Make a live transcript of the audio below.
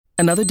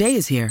Another day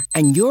is here,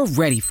 and you're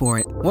ready for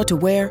it. What to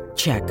wear?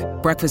 Check.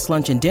 Breakfast,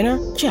 lunch, and dinner?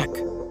 Check.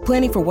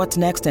 Planning for what's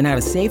next and how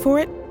to save for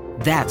it?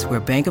 That's where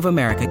Bank of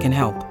America can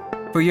help.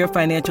 For your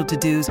financial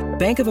to-dos,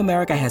 Bank of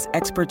America has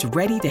experts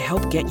ready to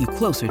help get you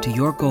closer to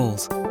your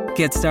goals.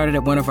 Get started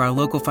at one of our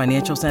local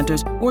financial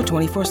centers or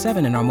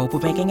 24/7 in our mobile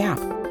banking app.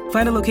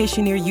 Find a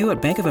location near you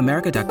at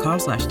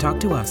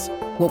bankofamerica.com/talktous.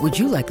 What would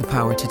you like the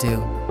power to do?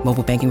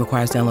 Mobile banking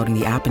requires downloading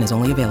the app and is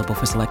only available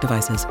for select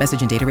devices. Message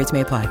and data rates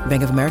may apply.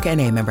 Bank of America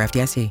N.A., member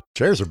FDIC.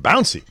 Chairs are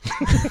bouncy.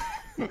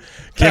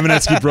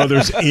 Kamenetsky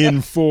brothers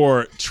in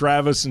for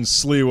Travis and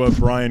Sliwa.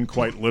 Brian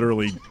quite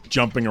literally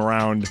jumping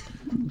around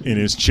in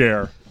his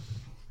chair.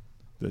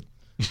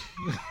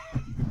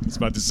 He's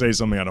about to say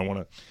something. I don't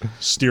want to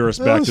steer us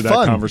back to that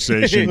fun.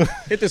 conversation.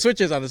 Hit the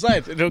switches on the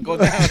side. It'll go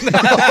down.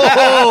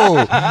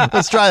 Oh,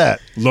 let's try that.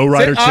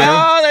 Lowrider chair.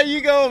 Oh, there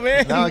you go,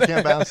 man. Now I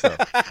can't bounce though.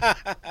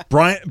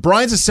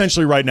 Brian's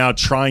essentially right now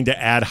trying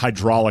to add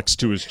hydraulics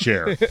to his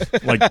chair.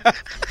 Like,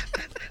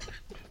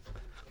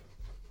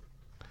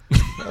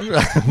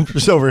 I'm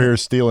just over here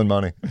stealing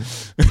money.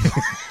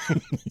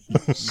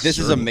 This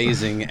is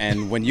amazing,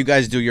 and when you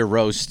guys do your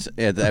roast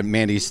at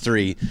Mandy's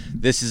 3,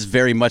 this is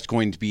very much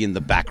going to be in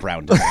the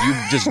background. You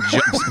just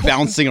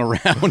bouncing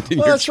around in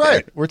your That's chair.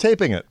 right. We're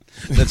taping it.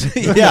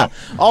 Yeah,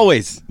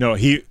 always. no,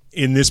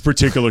 in this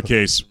particular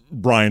case,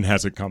 Brian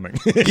has it coming.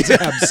 It's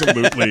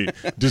absolutely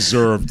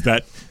deserved.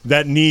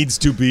 That needs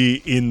to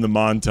be in the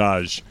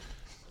montage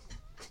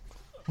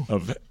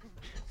of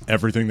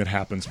everything that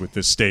happens with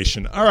this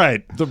station. All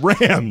right, the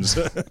Rams.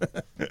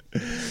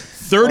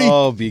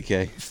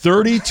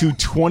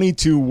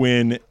 30-22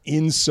 win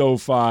in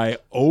SoFi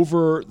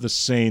over the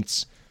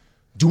Saints.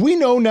 Do we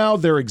know now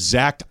their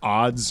exact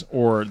odds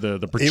or the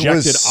projected It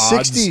was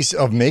odds? 60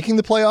 of making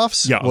the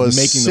playoffs. Yeah, was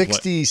making the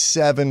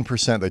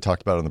 67%. They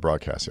talked about it on the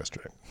broadcast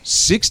yesterday.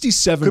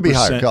 67% Could be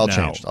higher. I'll now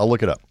change it. I'll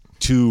look it up.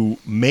 to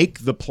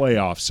make the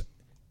playoffs.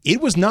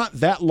 It was not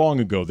that long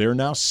ago. They're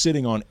now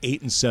sitting on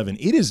 8-7.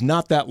 It is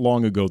not that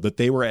long ago that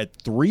they were at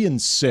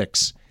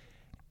 3-6,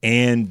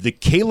 and the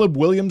Caleb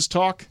Williams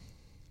talk,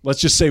 let's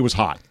just say, was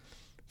hot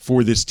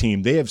for this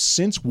team. They have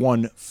since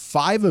won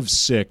 5 of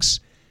 6.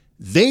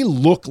 They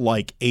look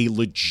like a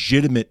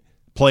legitimate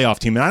playoff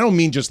team, and I don't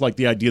mean just like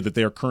the idea that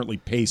they are currently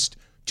paced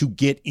to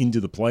get into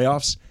the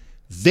playoffs.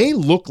 They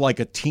look like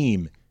a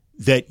team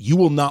that you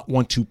will not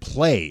want to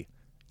play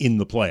in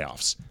the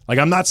playoffs. Like,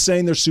 I'm not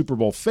saying they're Super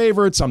Bowl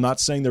favorites. I'm not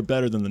saying they're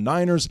better than the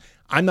Niners.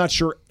 I'm not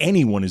sure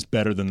anyone is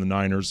better than the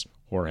Niners,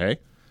 Jorge.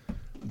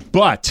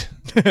 But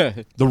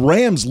the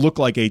Rams look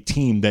like a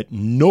team that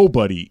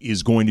nobody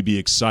is going to be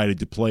excited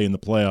to play in the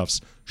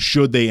playoffs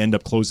should they end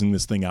up closing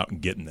this thing out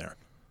and getting there.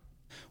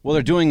 Well,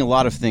 they're doing a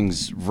lot of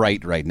things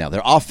right now.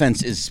 Their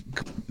offense is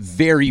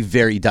very,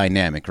 very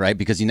dynamic, right?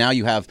 Because now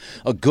you have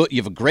a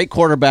great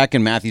quarterback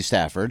in Matthew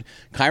Stafford.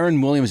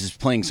 Kyren Williams is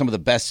playing some of the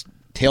best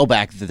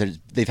tailback that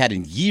they've had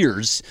in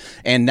years,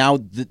 and now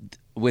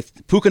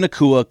with Puka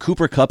Nacua,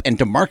 Cooper Kupp, and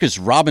Demarcus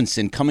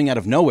Robinson coming out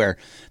of nowhere,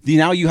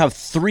 now you have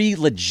 3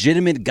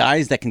 legitimate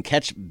guys that can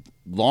catch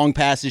long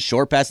passes,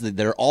 short passes.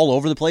 They're all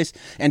over the place,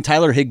 and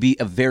Tyler Higbee,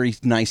 a very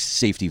nice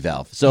safety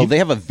valve. So they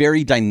have a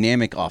very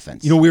dynamic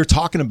offense. You know, we were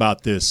talking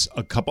about this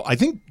I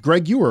think,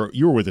 Greg, you were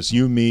with us,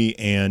 you, me,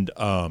 and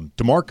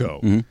DeMarco.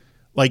 Mm-hmm.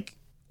 Like,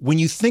 when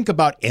you think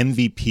about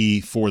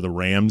MVP for the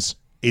Rams,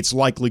 it's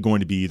likely going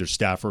to be either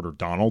Stafford or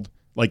Donald.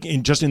 Like,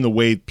 in the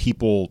way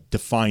people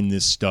define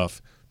this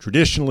stuff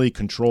traditionally,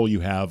 control you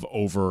have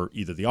over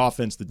either the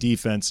offense, the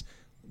defense,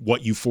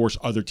 what you force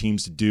other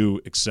teams to do,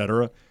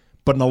 etc.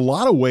 But in a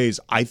lot of ways,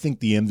 I think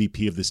the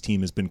MVP of this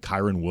team has been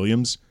Kyren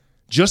Williams,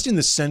 just in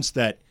the sense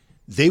that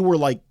they were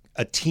like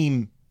a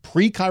team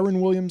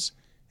pre-Kyren Williams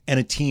and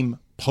a team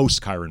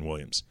post-Kyren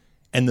Williams.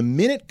 And the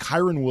minute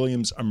Kyren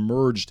Williams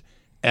emerged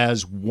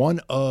as one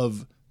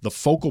of the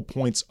focal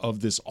points of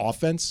this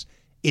offense,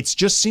 it's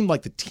just seemed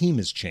like the team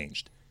has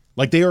changed.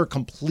 Like, they are a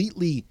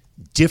completely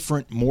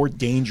different, more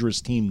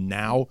dangerous team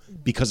now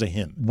because of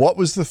him. What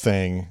was the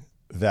thing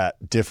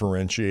that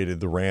differentiated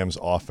the Rams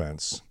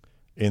offense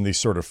in the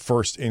sort of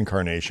first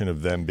incarnation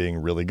of them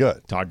being really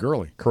good? Todd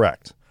Gurley.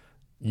 Correct.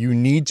 You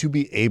need to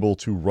be able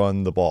to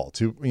run the ball.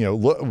 To,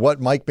 look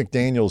what Mike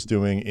McDaniel's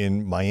doing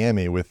in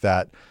Miami with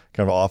that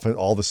kind of often,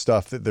 all the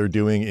stuff that they're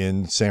doing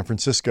in San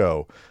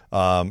Francisco.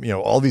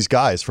 All these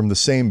guys from the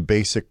same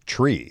basic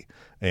tree.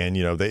 And,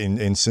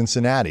 in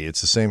Cincinnati,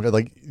 it's the same.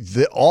 Like,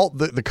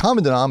 the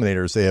common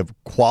denominator is they have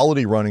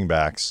quality running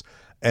backs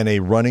and a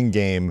running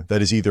game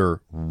that is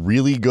either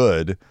really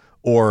good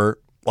or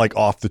like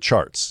off the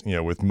charts,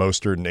 with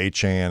Mostert and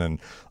Achane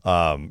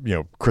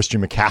and,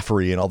 Christian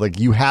McCaffrey and all. Like,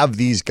 you have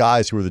these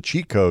guys who are the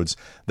cheat codes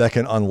that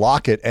can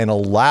unlock it and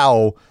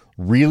allow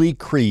really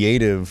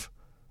creative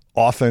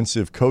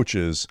offensive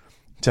coaches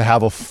to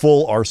have a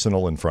full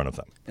arsenal in front of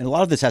them. And a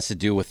lot of this has to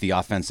do with the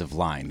offensive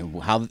line,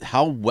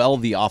 how well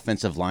the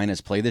offensive line has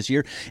played this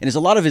year. And a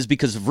lot of it is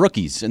because of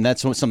rookies. And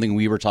that's something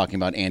we were talking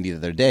about, Andy, the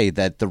other day,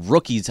 that the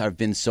rookies have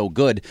been so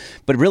good.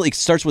 But it really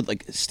starts with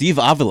like Steve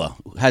Avila,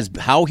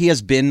 how he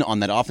has been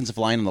on that offensive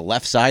line on the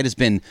left side has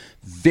been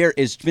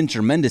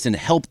tremendous and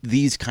helped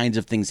these kinds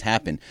of things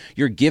happen.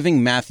 You're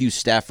giving Matthew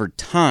Stafford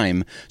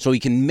time so he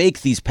can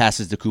make these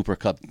passes to Cooper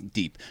Kupp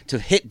deep, to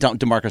hit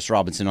Demarcus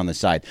Robinson on the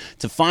side,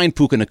 to find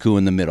Puka Nacua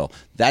in the middle.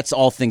 That's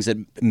all things that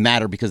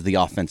matter because of the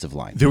offensive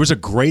line. There was a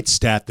great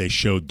stat they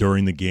showed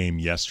during the game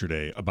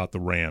yesterday about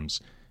the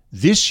Rams.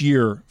 This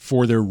year,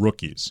 for their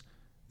rookies,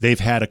 they've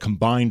had a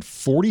combined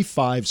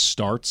 45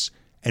 starts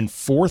and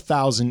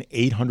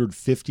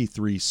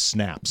 4,853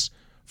 snaps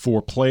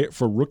for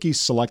rookies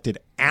selected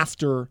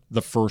after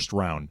the first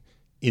round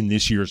in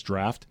this year's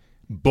draft.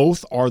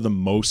 Both are the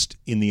most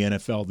in the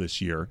NFL this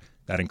year.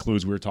 That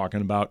includes, we were talking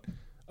about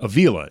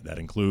Avila. That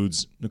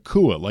includes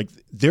Nacua. Like,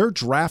 they're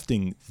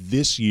drafting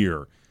this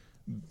year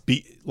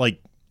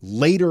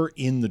later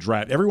in the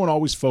draft. Everyone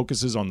always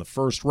focuses on the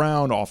first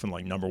round, often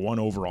like number 1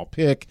 overall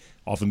pick,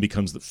 often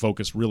becomes the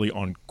focus really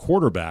on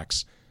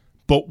quarterbacks.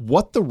 But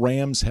what the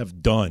Rams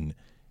have done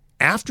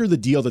after the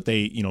deal that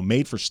they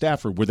made for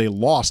Stafford, where they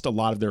lost a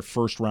lot of their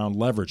first round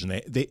leverage, and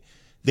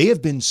they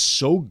have been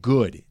so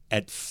good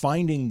at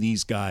finding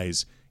these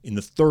guys in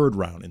the 3rd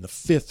round, in the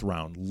 5th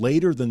round,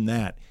 later than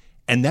that.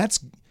 And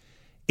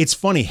it's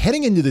funny,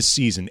 heading into this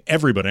season,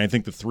 everybody, I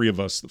think the 4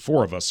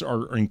 of us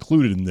are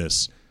included in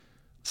this,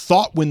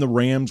 thought when the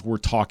Rams were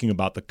talking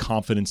about the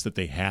confidence that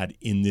they had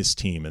in this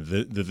team and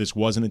that this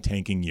wasn't a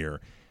tanking year,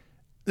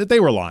 that they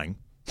were lying.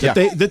 That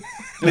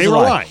they were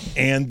lying.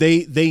 And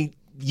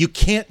you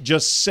can't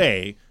just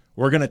say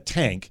we're going to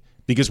tank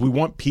because we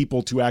want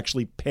people to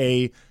actually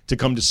pay to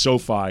come to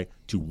SoFi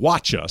to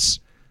watch us.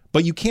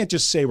 But you can't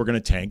just say we're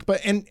going to tank.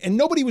 But and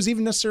nobody was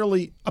even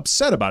necessarily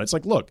upset about it. It's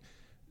like, look,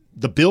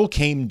 the bill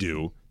came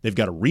due. They've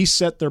got to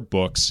reset their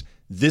books.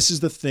 This is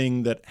the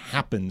thing that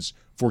happens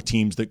for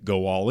teams that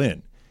go all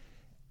in.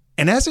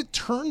 And as it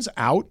turns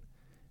out,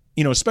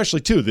 especially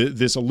too,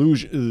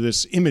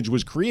 this image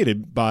was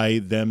created by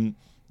them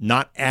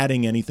not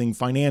adding anything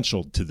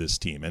financial to this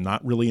team and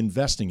not really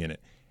investing in it.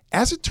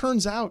 As it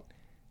turns out,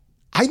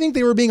 I think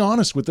they were being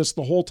honest with us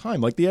the whole time.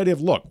 Like the idea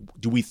of, look,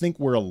 do we think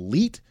we're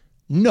elite?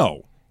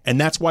 No.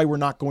 And that's why we're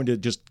not going to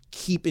just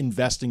keep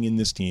investing in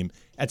this team.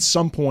 At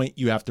some point,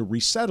 you have to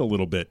reset a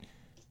little bit.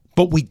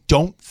 But we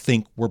don't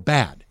think we're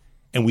bad.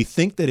 And we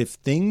think that if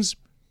things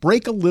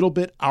break a little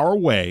bit our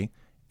way,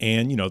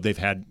 and, they've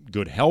had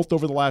good health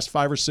over the last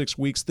 5 or 6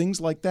 weeks,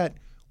 things like that,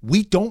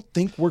 we don't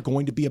think we're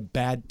going to be a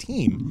bad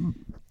team.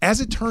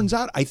 As it turns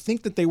out, I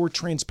think that they were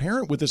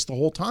transparent with us the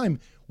whole time.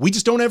 We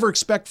just don't ever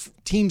expect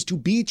teams to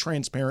be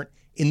transparent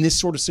in this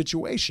sort of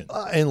situation.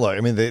 And look,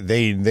 I mean,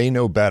 they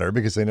know better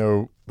because they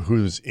know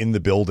who's in the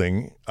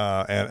building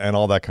and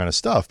all that kind of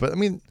stuff. But I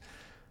mean,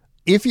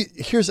 if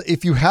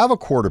you have a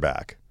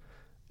quarterback,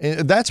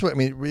 and that's what I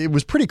mean. It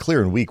was pretty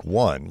clear in week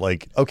 1.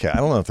 Like, okay, I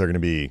don't know if they're going to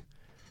be,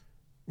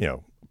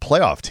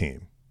 playoff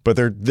team, but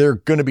they're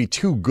going to be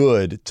too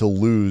good to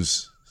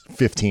lose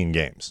 15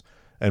 games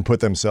and put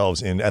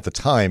themselves in. At the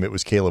time, it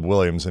was Caleb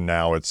Williams, and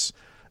now it's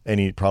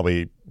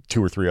probably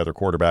 2 or 3 other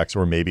quarterbacks,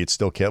 or maybe it's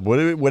still Caleb.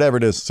 Whatever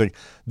it is, it's like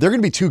they're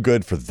going to be too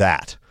good for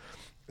that.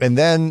 And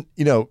then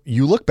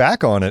you look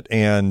back on it,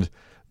 and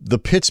the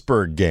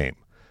Pittsburgh game,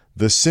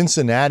 the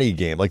Cincinnati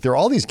game, like there are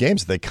all these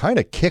games that they kind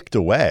of kicked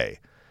away.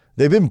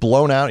 They've been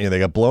blown out. They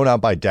got blown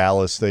out by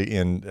Dallas. I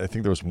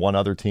think there was one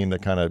other team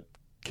that kind of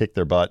kicked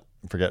their butt.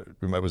 I forget,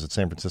 was it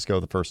San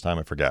Francisco the first time?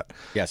 I forget.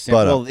 Yeah,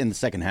 well, in the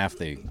second half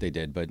they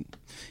did, but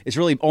it's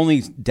really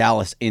only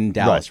Dallas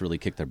right. Really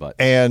kicked their butt.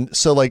 And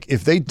so, like,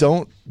 if they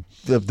don't,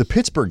 the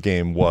Pittsburgh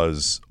game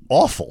was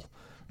awful.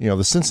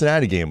 The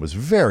Cincinnati game was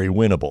very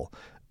winnable,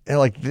 and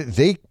like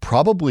they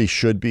probably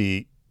should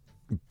be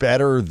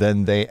better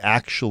than they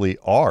actually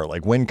are.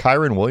 Like when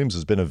Kyren Williams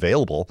has been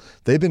available,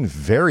 they've been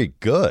very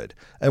good.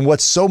 And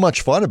what's so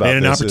much fun about this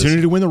an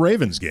opportunity to win the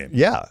Ravens game.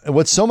 Yeah. And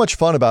what's so much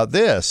fun about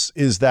this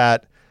is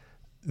that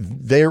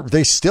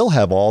they still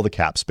have all the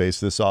cap space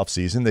this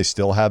offseason. They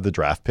still have the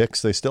draft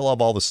picks. They still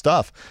have all the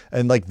stuff.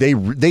 And like they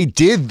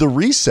did the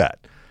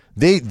reset.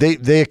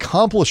 They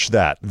accomplished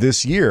that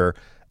this year.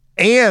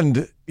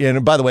 And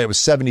by the way, it was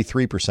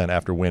 73%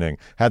 after winning.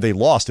 Had they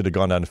lost, it had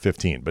gone down to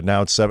 15. But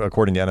now it's 7,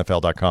 according to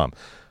NFL.com.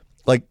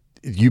 Like,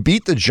 you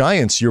beat the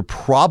Giants, you're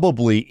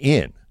probably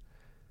in.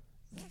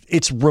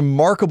 It's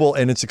remarkable,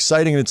 and it's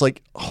exciting, and it's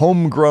like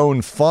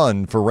homegrown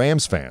fun for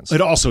Rams fans.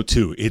 And also,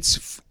 too,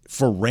 it's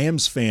for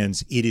Rams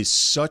fans, it is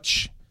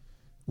such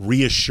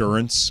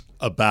reassurance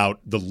about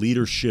the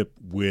leadership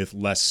with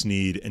Les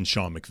Snead and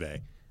Sean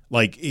McVay.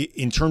 Like,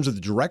 in terms of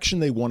the direction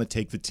they want to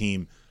take the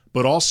team,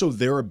 but also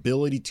their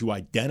ability to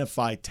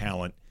identify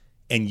talent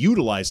and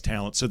utilize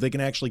talent so they can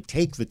actually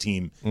take the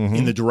team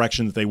in the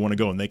direction that they want to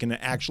go, and they can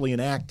actually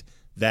enact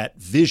that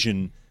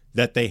vision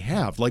that they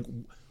have. Like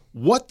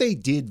what they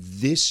did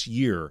this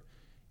year,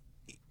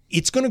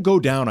 it's going to go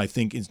down, I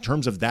think, in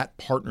terms of that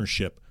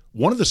partnership,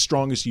 one of the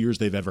strongest years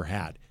they've ever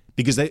had,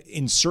 because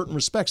in certain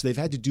respects they've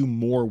had to do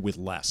more with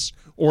less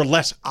or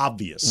less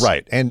obvious.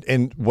 Right.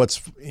 And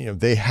what's,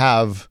 they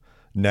have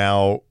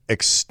now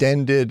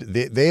extended,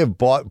 they have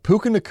bought,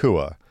 Puka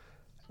Nacua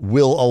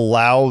will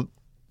allow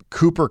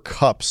Cooper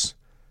Kupp's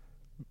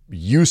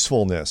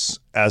usefulness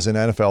as an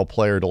NFL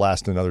player to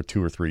last another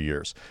 2 or 3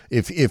 years.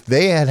 If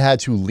they had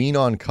to lean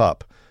on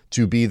Kupp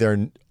to be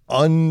their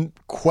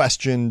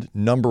unquestioned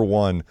number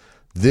one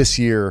this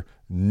year,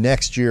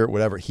 next year,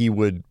 whatever, he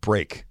would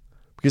break.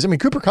 Because,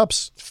 Cooper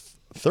Kupp's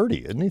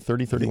 30, isn't he?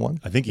 30,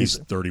 31? I think he's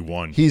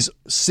 31. He's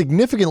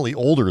significantly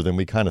older than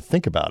we kind of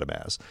think about him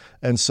as.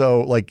 And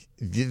so,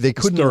 they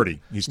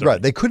couldn't... He's 30.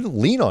 Right, they couldn't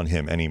lean on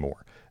him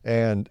anymore.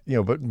 And,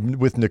 but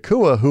with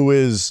Nacua, who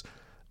is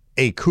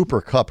a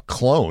Cooper Kupp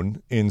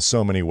clone in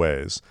so many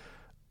ways,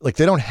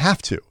 they don't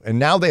have to. And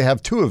now they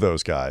have 2 of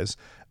those guys.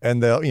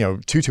 And,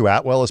 Tutu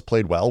Atwell has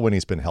played well when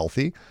he's been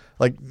healthy.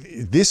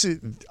 This is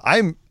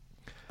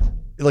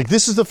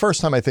the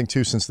first time, I think,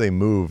 too, since they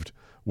moved,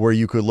 where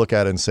you could look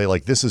at it and say,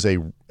 this is a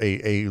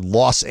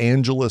Los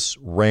Angeles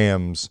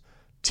Rams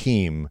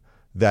team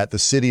that the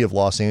city of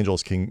Los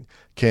Angeles can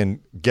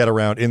get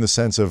around in the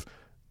sense of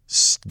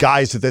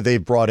guys that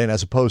they've brought in,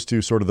 as opposed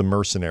to sort of the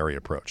mercenary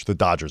approach, the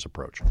Dodgers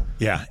approach.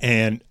 Yeah,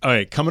 and all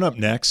right, coming up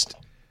next,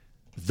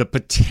 the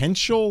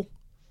potential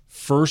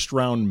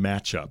first-round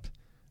matchup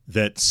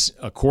that's,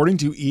 according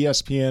to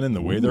ESPN and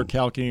the way they're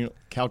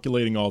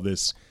calculating all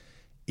this,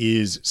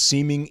 is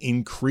seeming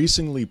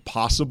increasingly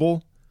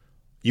possible.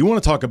 You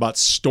want to talk about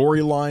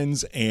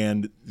storylines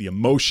and the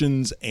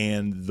emotions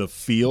and the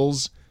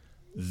feels.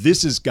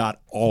 This has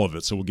got all of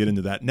it. So we'll get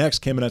into that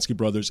next. Kamenetsky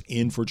Brothers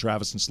in for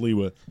Travis and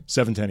Sliwa,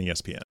 710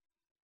 ESPN.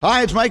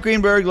 Hi, it's Mike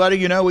Greenberg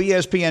letting you know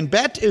ESPN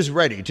Bet is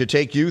ready to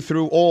take you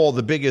through all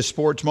the biggest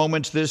sports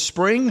moments this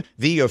spring.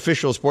 The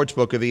official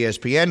sportsbook of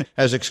ESPN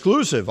has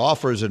exclusive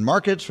offers and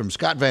markets from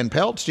Scott Van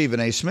Pelt, Stephen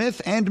A.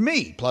 Smith, and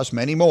me, plus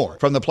many more.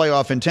 From the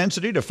playoff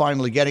intensity to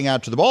finally getting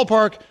out to the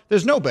ballpark,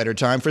 there's no better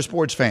time for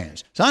sports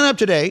fans. Sign up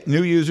today.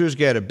 New users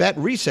get a bet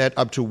reset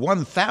up to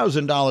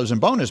 $1,000 in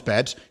bonus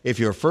bets if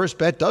your first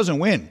bet doesn't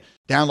win.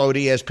 Download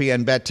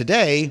ESPN Bet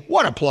today.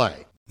 What a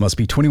play. Must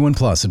be 21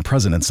 plus and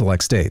present in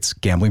select states.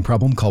 Gambling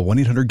problem? Call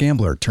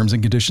 1-800-GAMBLER. Terms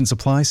and conditions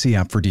apply. See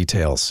app for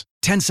details.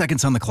 10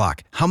 seconds on the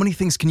clock. How many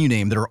things can you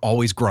name that are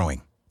always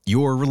growing?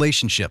 Your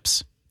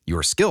relationships,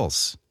 your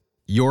skills,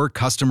 your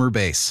customer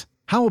base.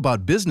 How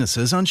about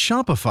businesses on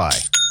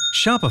Shopify?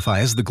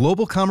 Shopify is the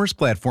global commerce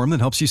platform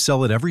that helps you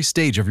sell at every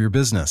stage of your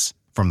business.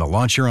 From the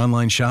launch your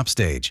online shop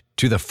stage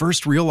to the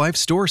first real-life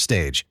store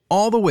stage,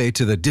 all the way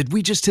to the did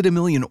we just hit 1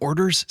 million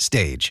orders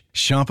stage.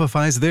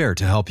 Shopify's there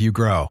to help you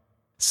grow.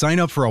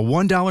 Sign up for a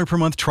 $1 per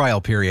month trial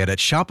period at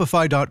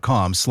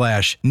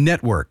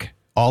shopify.com/network,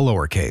 all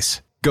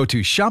lowercase. Go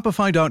to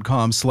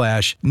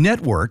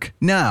shopify.com/network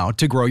now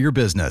to grow your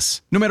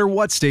business, no matter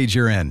what stage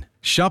you're in.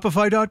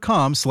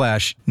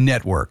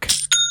 Shopify.com/network.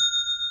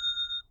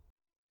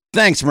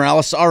 Thanks,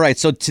 Morales. All right,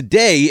 so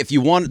today, if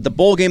you want, the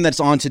bowl game that's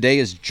on today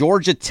is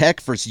Georgia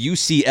Tech versus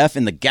UCF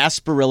in the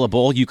Gasparilla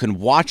Bowl. You can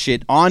watch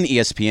it on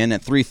ESPN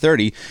at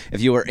 3:30 if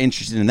you are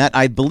interested in that.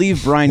 I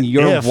believe, Brian,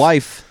 your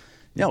wife...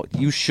 No,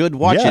 you should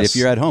watch it if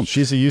you're at home.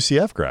 She's a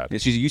UCF grad.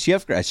 She's a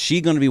UCF grad. Is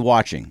she going to be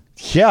watching?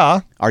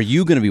 Yeah. Are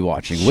you going to be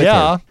watching with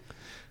her?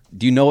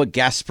 Do you know what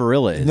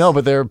Gasparilla is? No,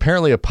 but they're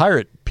apparently a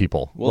pirate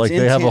people. Well,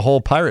 they have a whole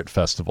pirate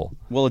festival.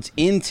 Well, it's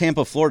in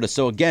Tampa, Florida.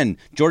 So again,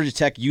 Georgia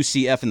Tech,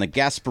 UCF in the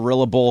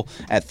Gasparilla Bowl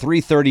at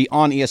 3:30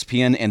 on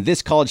ESPN. And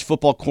this College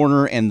Football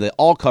Corner and the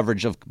all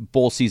coverage of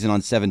bowl season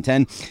on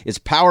 710 is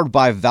powered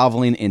by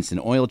Valvoline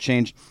Instant Oil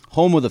Change,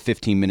 home with a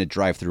 15-minute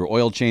drive-through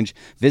oil change.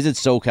 Visit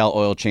SoCal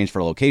Oil Change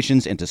for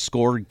locations and to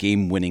score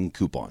game-winning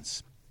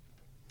coupons.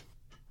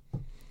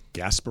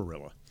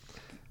 Gasparilla.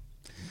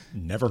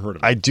 Never heard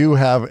of it. I do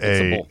have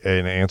an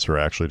answer,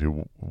 actually,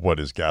 to what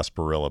is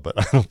Gasparilla, but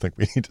I don't think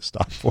we need to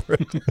stop for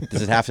it.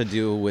 Does it have to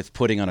do with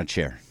putting on a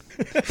chair?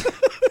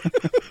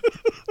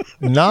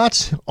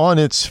 Not on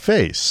its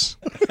face,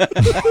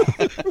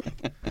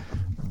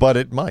 but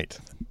it might.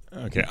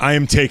 Okay, I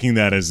am taking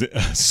that as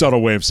a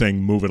subtle way of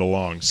saying move it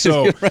along.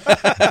 So,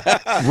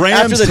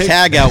 Rams after the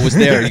tag out was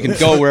there, you can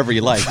go wherever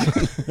you like.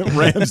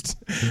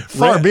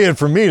 Far be it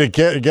from me to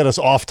get us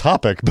off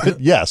topic,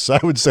 but yes, I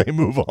would say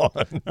move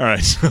on. All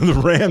right, so the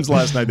Rams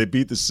last night, they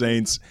beat the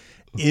Saints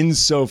in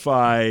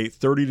SoFi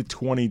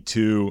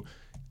 30-22,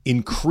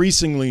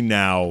 increasingly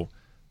now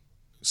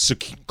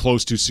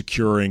close to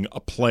securing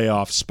a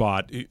playoff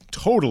spot.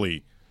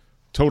 Totally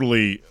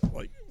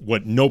like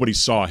what nobody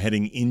saw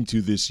heading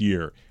into this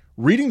year.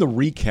 Reading the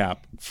recap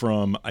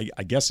from,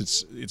 I guess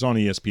it's on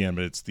ESPN,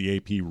 but it's the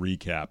AP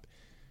recap.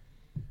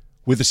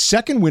 With a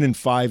second win in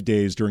 5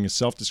 days during a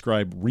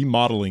self-described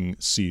remodeling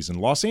season,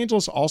 Los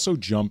Angeles also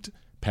jumped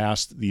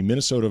past the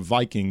Minnesota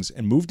Vikings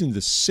and moved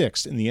into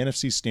sixth in the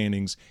NFC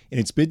standings in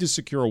its bid to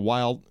secure a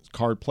wild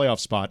card playoff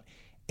spot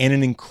and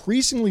an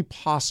increasingly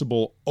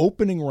possible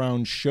opening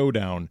round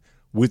showdown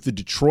with the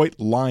Detroit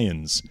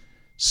Lions,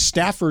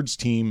 Stafford's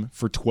team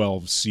for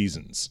 12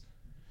 seasons.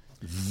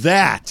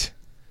 That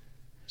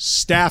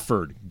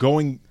Stafford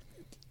going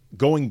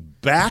going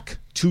back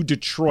to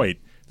Detroit,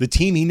 the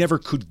team he never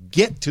could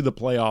get to the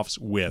playoffs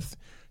with,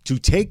 to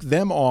take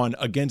them on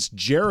against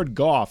Jared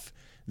Goff,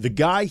 the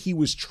guy he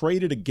was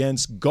traded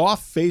against,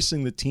 Goff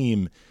facing the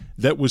team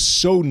that was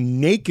so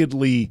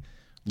nakedly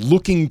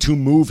looking to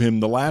move him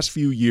the last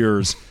few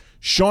years.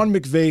 Sean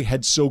McVay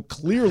had so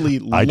clearly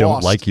lost. I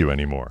don't like you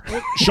anymore.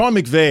 Sean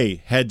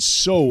McVay had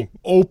so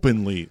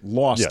openly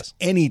lost Yes.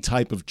 any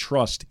type of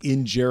trust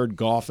in Jared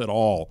Goff at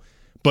all.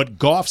 But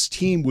Goff's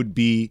team would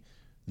be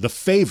the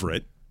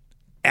favorite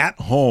at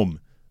home.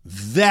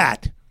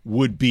 That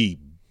would be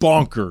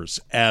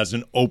bonkers as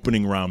an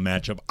opening round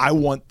matchup. I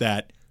want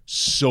that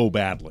so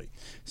badly.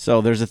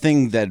 So there's a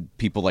thing that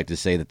people like to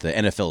say that the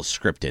NFL is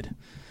scripted.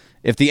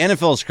 If the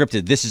NFL is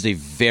scripted, this is a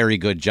very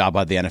good job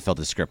by the NFL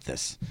to script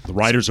this. The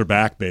writers are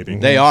back, baby.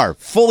 They are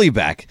fully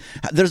back.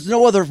 There's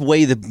no other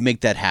way to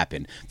make that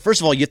happen. First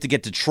of all, you have to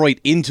get Detroit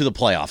into the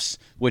playoffs,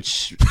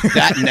 which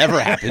that never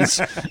happens.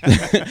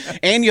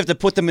 And you have to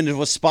put them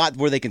into a spot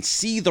where they can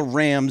see the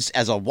Rams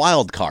as a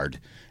wild card.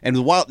 And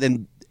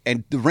the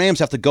Rams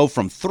have to go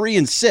from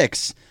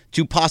 3-6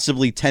 to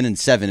possibly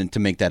 10-7 to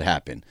make that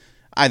happen.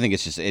 I think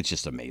it's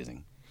just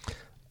amazing.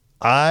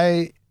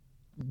 I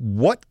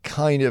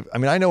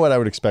know what I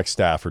would expect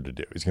Stafford to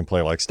do. He's going to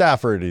play like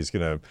Stafford. He's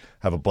going to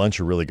have a bunch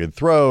of really good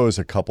throws,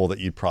 a couple that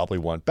you'd probably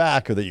want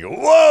back, or that you go,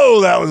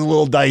 whoa, that was a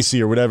little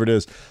dicey, or whatever it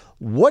is.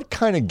 What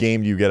kind of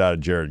game do you get out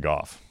of Jared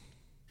Goff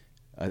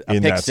in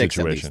pick that six,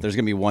 situation? at least. There's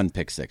going to be one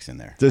pick six in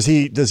there. Does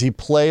he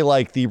play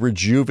like the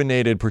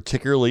rejuvenated,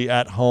 particularly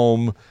at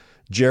home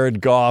Jared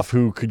Goff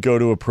who could go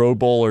to a Pro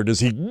Bowl, or does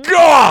he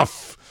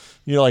Goff?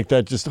 You know, like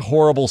that just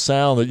horrible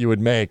sound that you would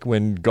make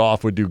when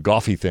Goff would do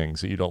Goffy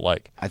things that you don't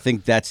like. I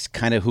think that's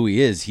kind of who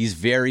he is. He's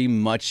very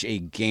much a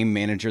game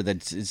manager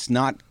that's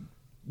not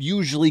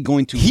usually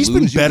going to He's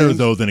lose been better, games.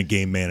 though, than a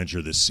game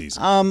manager this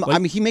season. I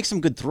mean, he makes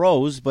some good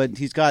throws, but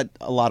he's got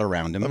a lot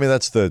around him. I mean,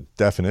 that's the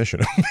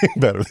definition of being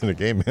better than a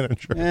game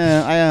manager.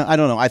 I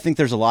don't know. I think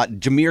there's a lot.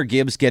 Jahmyr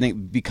Gibbs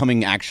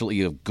becoming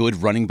actually a good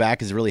running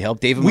back has really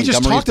helped. David We just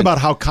Montgomery's talked about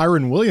how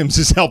Kyron Williams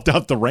has helped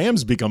out the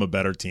Rams become a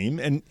better team,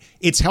 and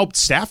it's helped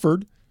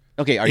Stafford.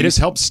 Okay, It has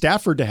helped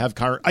Stafford to have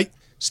Kyron.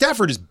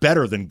 Stafford is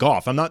better than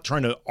Goff. I'm not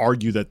trying to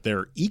argue that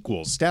they're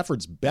equals.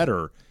 Stafford's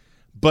better,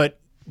 but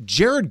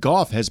Jared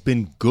Goff has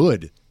been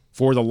good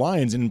for the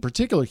Lions, and in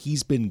particular,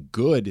 he's been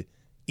good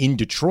in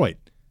Detroit.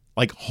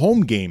 Like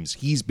home games,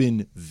 he's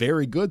been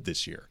very good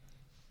this year.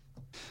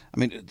 I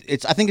mean,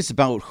 I think it's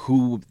about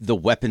who the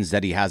weapons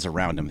that he has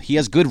around him. He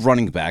has good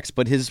running backs,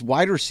 but his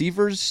wide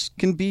receivers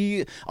can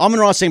be.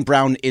 Amon-Ra St.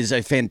 Brown is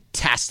a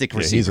fantastic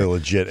receiver. He's a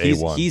legit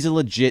A1. He's a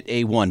legit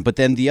A1. But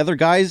then the other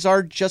guys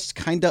are just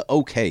kind of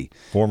okay.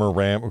 Former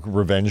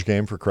revenge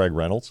game for Craig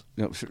Reynolds.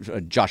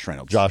 Josh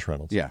Reynolds.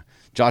 Yeah.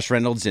 Josh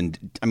Reynolds, and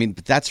I mean,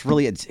 but that's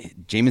really it's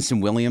Jameson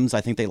Williams.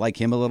 I think they like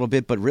him a little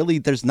bit, but really,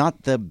 there's not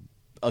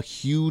a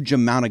huge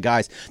amount of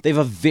guys. They have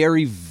a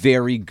very,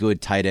 very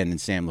good tight end in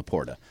Sam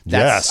Laporta.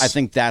 Yes. I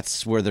think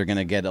that's where they're going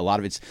to get a lot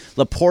of it. It's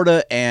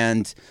Laporta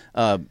and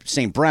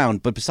St. Brown,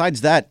 but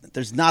besides that,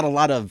 there's not a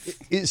lot of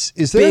Is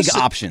there big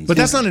options. But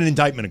that's not an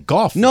indictment of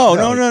Goff.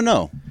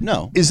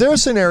 No. Is there a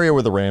scenario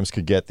where the Rams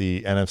could get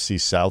the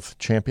NFC South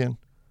champion?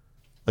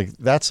 Like,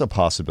 that's a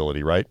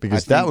possibility, right?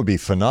 Because that would be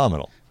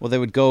phenomenal. Well, they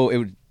would go. It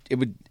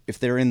would if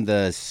they're in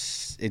the.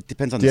 It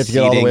depends on Do you the have to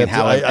get all the seeding way and up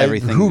how to,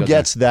 everything. who goes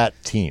gets that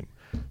team?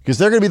 Because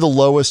they're going to be the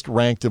lowest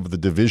ranked of the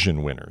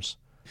division winners.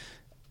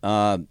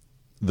 The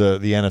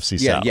NFC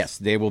South. Yes,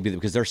 they will be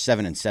because they're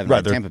 7-7.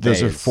 Right. Tampa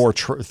Those Bay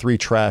are is, three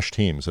trash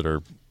teams that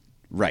are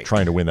right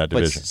trying to win that But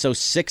division. so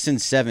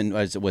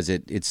 6-7 was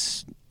it?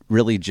 It's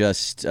really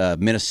just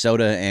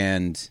Minnesota,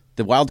 and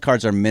the wild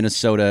cards are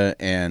Minnesota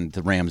and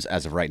the Rams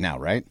as of right now,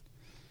 right?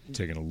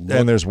 Taking a look.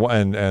 And there's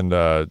one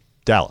and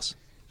Dallas.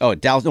 Oh,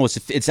 Dallas. No,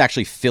 it's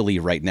actually Philly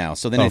right now.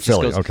 So then it just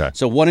Philly, goes. okay.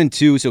 So 1 and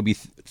 2. So it'll be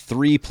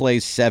 3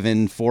 plays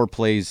 7, 4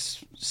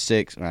 plays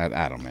 6.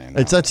 I don't know.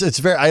 It's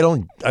very. I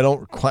don't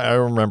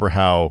remember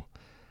how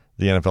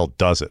the NFL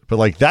does it, but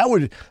like that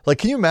would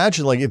can you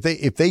imagine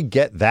if they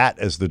get that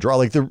as the draw,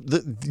 like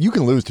you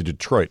can lose to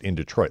Detroit in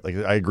Detroit. Like,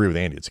 I agree with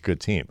Andy, it's a good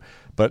team,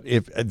 but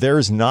if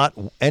there's not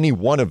any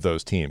one of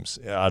those teams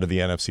out of the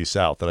NFC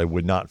South that I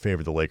would not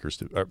favor the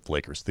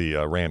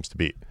Rams to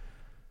beat.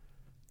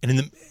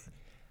 And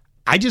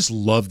I just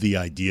love the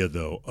idea,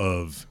 though,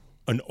 of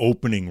an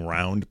opening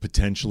round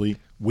potentially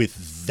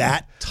with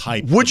that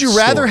type. Would you of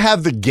rather story.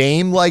 have the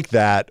game like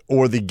that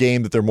or the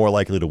game that they're more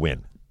likely to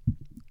win?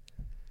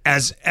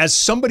 As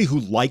somebody who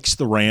likes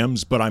the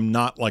Rams, but I'm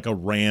not like a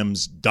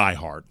Rams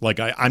diehard. Like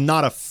I'm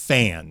not a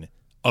fan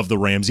of the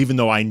Rams, even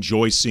though I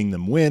enjoy seeing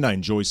them win. I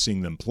enjoy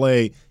seeing them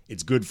play.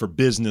 It's good for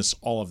business,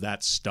 all of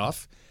that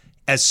stuff.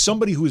 As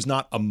somebody who is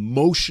not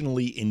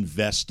emotionally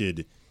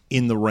invested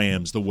in the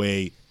Rams the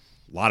way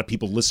a lot of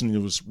people listening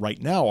to us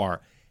right now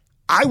are,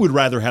 I would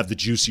rather have the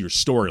juicier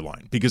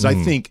storyline because I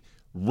think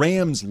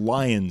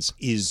Rams-Lions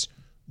is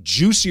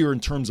juicier in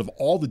terms of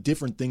all the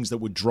different things that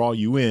would draw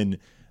you in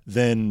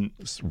than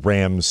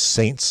Rams,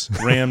 Saints.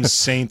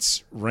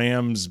 Saints,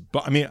 Rams.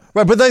 I mean,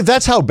 right, but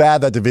that's how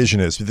bad that division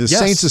is. The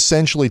Saints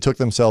essentially took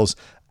themselves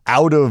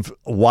out of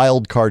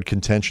wild card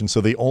contention,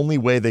 so the only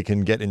way they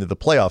can get into the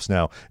playoffs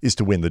now is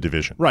to win the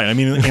division. Right. I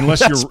mean,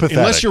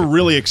 unless you're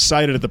really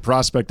excited at the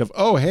prospect of,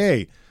 oh,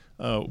 hey,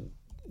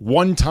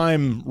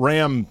 one-time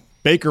Ram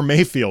Baker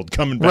Mayfield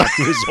coming back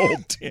to his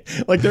old team.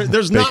 Like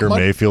there's not Baker much,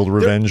 Mayfield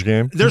revenge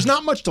game. There's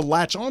not much to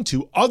latch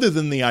onto other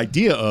than the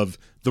idea of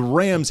the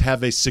Rams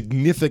have a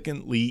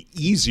significantly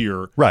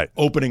easier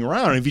opening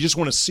round. And if you just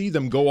want to see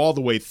them go all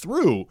the way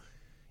through,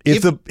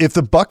 if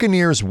the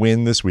Buccaneers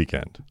win this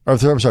weekend, or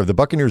if the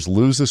Buccaneers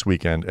lose this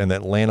weekend and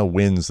Atlanta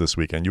wins this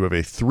weekend, you have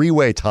a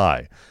 3-way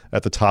tie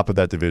at the top of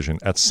that division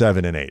at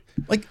 7-8.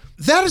 Like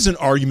that is an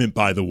argument,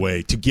 by the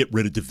way, to get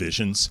rid of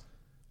divisions.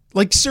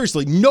 Like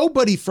seriously,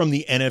 nobody from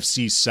the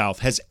NFC South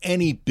has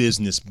any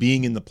business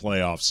being in the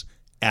playoffs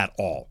at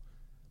all.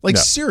 Like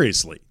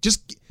seriously,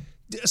 just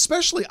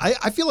especially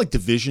I feel like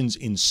divisions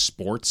in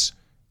sports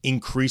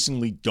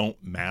increasingly don't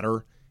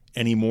matter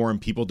anymore and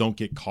people don't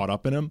get caught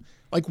up in them.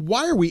 Like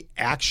why are we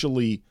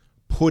actually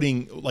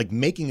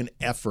making an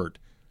effort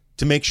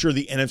to make sure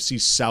the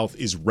NFC South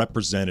is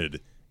represented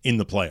in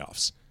the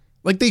playoffs?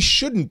 Like they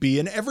shouldn't be,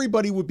 and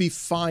everybody would be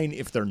fine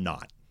if they're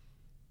not.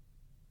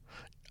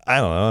 I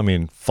don't know. I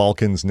mean,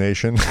 Falcons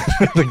Nation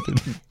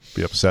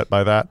be upset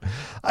by that.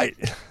 I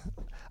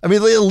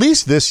mean, at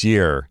least this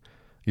year,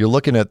 you're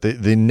looking at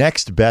the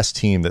next best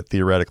team that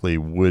theoretically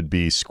would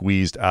be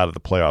squeezed out of the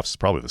playoffs is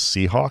probably the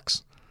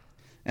Seahawks.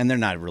 And they're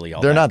not really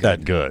all They're that not good.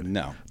 that good.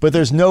 No. But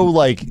there's no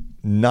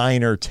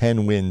 9 or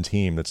 10 win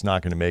team that's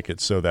not going to make it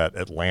so that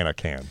Atlanta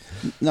can.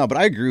 No, but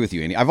I agree with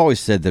you, Andy. I've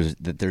always said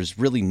that there's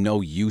really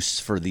no use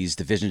for these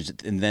divisions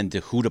and then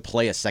to who to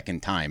play a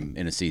second time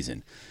in a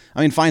season.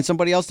 I mean, find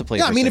somebody else to play.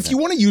 Yeah, I mean, if you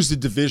want to use the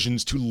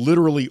divisions to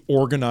literally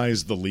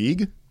organize the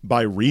league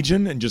by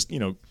region and just,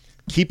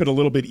 keep it a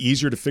little bit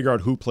easier to figure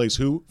out who plays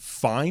who,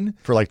 fine.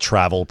 For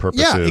travel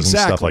purposes and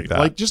stuff like that.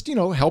 Like just,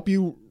 help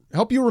you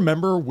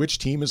remember which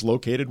team is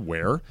located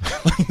where.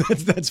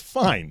 That's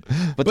fine.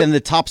 But then the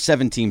top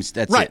 7 teams,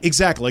 that's right, it.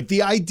 Exactly. Like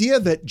the idea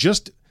that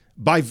just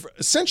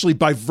essentially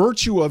by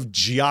virtue of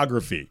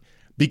geography,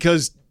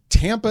 because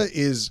Tampa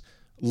is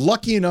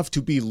lucky enough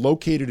to be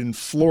located in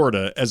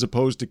Florida as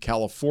opposed to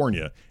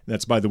California. And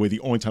that's, by the way, the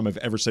only time I've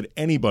ever said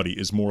anybody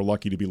is more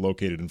lucky to be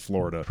located in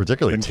Florida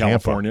particularly than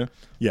Tampa. California.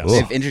 Yes. They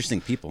have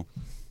interesting people.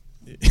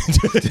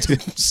 To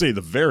say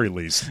the very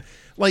least.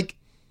 Like,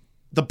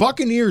 the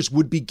Buccaneers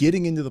would be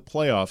getting into the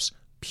playoffs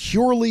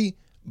purely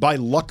by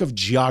luck of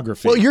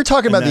geography. Well, you're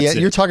talking about the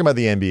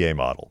NBA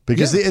model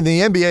because the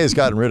NBA has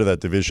gotten rid of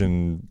that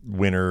division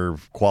winner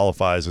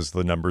qualifies as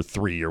the number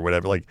 3 or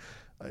whatever. Like,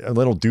 they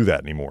don't do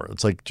that anymore.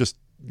 It's just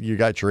you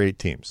got your 8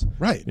 teams,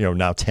 right?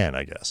 Now 10,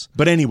 I guess.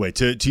 But anyway,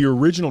 to your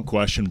original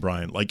question,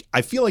 Brian,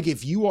 I feel like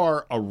if you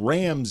are a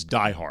Rams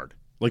diehard,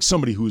 like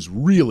somebody who's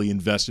really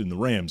invested in the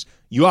Rams,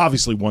 you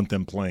obviously want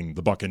them playing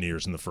the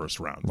Buccaneers in the first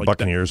round. Like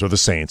Buccaneers or the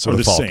Saints or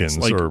the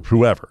Falcons or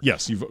whoever.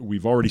 Yes,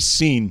 we've already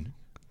seen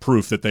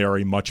proof that they are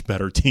a much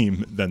better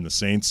team than the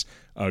Saints.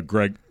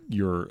 Greg,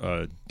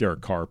 your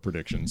Derek Carr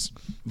predictions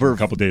a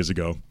couple days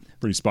ago,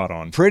 pretty spot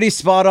on. Pretty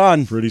spot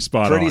on.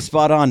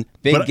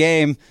 Big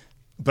game.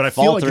 But I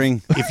feel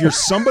like if you're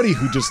somebody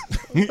who just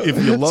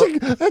if you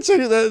love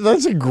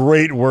that's a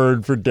great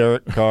word for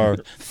Derek Carr.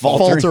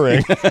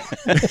 Faltering.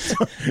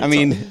 I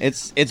mean,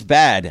 it's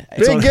bad.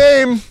 Big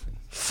game.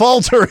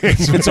 Faltering.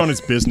 It's on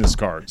his business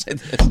cards. Derek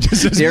Carr.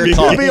 It's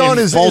going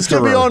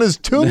to be on his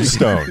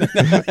tombstone.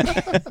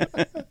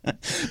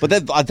 But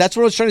that's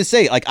what I was trying to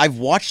say. Like, I've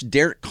watched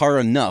Derek Carr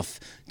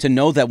enough to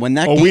know that when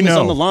that game is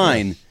on the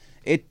line,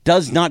 it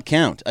does not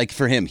count. Like,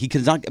 for him, he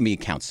cannot. I mean,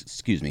 it counts.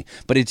 Excuse me,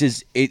 but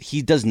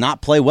he does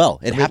not play well.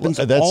 It happens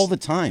all the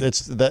time.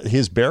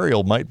 His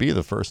burial might be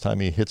the first time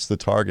he hits the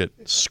target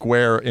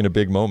square in a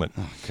big moment.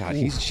 Oh God,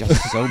 he's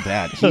just so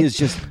bad. He is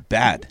just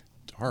bad.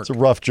 It's a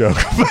rough joke,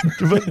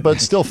 but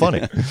still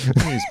funny.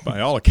 He's, by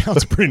all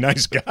accounts, a pretty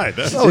nice guy.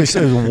 He's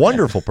a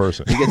wonderful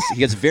person. He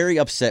gets very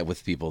upset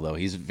with people, though.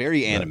 He's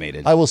very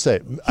animated. I will say.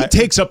 He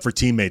takes up for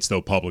teammates,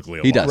 though, publicly a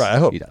lot. He does.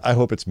 Right, I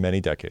hope it's many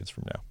decades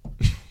from now.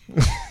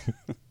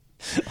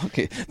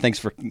 Okay, thanks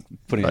for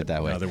putting it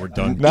that way. Now that we're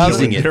done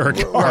using Derek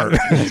Carr,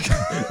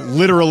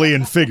 literally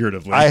and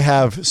figuratively. I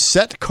have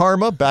set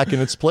karma back in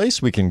its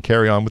place. We can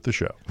carry on with the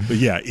show. But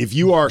yeah, if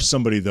you are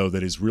somebody, though,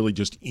 that is really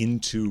just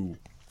into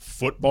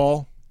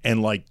football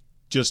and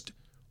just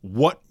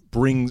what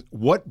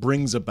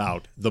brings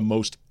about the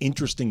most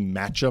interesting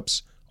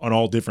matchups on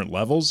all different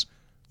levels,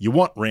 you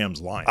want Rams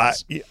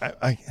Lions.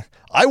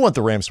 I want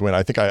the Rams to win.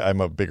 I think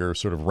I'm a bigger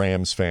sort of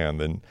Rams fan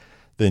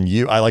than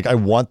you. I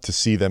want to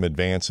see them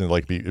advance and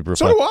be.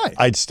 So do I.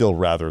 I'd still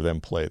rather them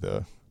play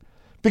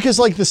because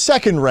the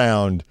second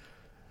round,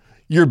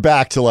 you're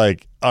back to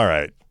all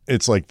right.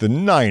 It's the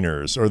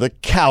Niners or the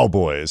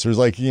Cowboys. There's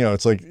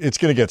it's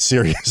going to get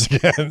serious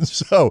again.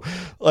 So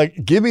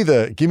give me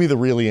the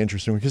really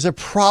interesting one because they're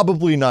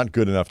probably not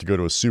good enough to go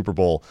to a Super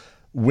Bowl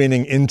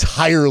winning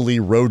entirely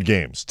road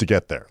games to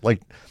get there.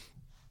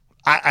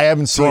 I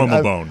haven't seen Throw him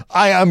a bone.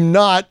 I am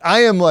not.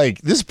 I am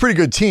like, this is a pretty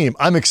good team.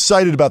 I'm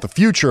excited about the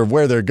future of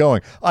where they're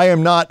going. I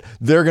am not.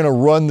 They're going to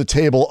run the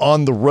table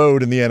on the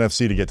road in the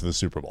NFC to get to the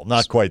Super Bowl.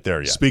 Not quite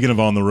there yet. Speaking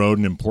of on the road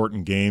and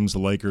important games, the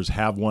Lakers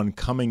have one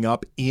coming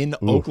up in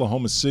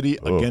Oklahoma City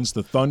against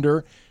the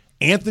Thunder.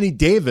 Anthony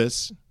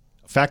Davis,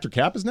 Factor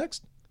Cap is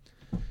next.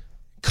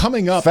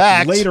 Coming up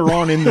later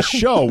on in the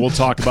show, we'll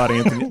talk about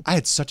Anthony. I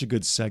had such a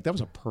good seg. That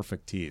was a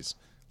perfect tease.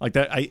 Like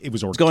that, it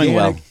was organic. Going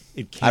well.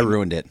 It I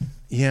ruined it.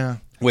 Yeah.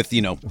 With,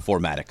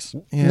 formatics.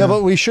 Yeah. No,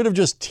 but we should have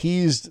just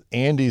teased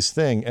Andy's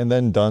thing and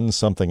then done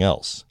something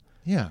else.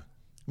 Yeah.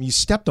 I mean, you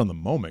stepped on the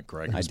moment,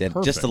 Greg. It I was did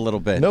perfect. just a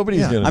little bit.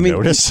 Nobody's going to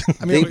notice.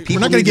 We're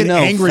people not going to need get know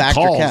angry Factor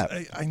calls. Cap.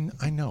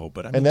 I know,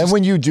 but I mean, And then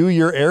when you do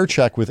your air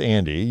check with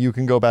Andy, you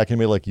can go back and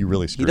be like, you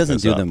really He screwed doesn't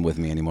this do up. them with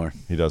me anymore.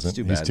 He doesn't. It's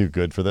too He's bad. too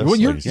good for this. well,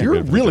 Like, he's too you're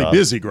good for the really job.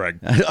 busy, Greg.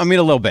 I mean,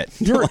 a little bit.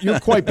 You're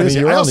quite I mean, busy.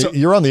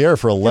 you're on the air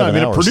for 11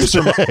 a hours.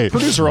 today.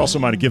 producer also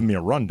might have given me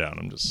a rundown.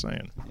 I'm just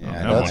saying.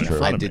 Yeah, that's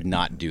true. I did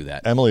not do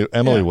that. Emily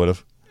would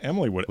have.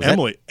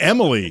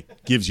 Emily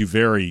gives you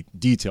very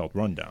detailed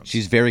rundowns.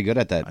 She's very good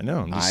at that. I know,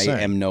 I'm just I saying.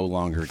 am no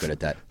longer good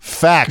at that.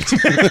 Fact.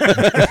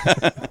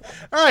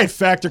 All right,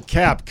 Factor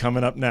Cap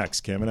coming up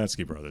next.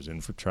 Kamenetsky Brothers in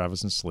for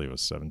Travis and Sliwa,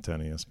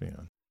 710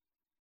 ESPN.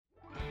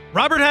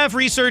 Robert Half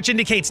research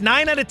indicates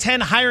 9 out of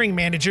 10 hiring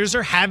managers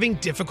are having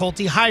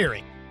difficulty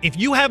hiring. If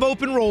you have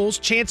open roles,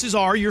 chances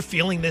are you're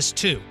feeling this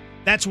too.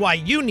 That's why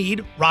you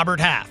need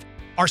Robert Half.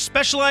 Our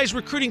specialized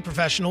recruiting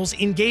professionals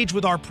engage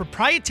with our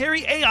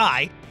proprietary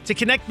AI to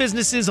connect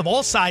businesses of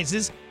all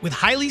sizes with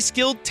highly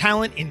skilled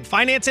talent in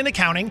finance and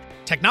accounting,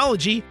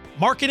 technology,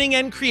 marketing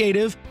and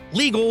creative,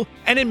 legal,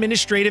 and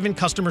administrative and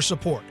customer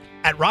support.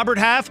 At Robert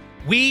Half,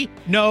 we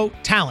know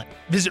talent.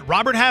 Visit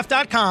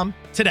roberthalf.com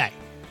today.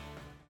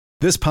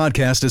 This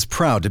podcast is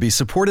proud to be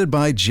supported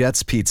by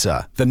Jets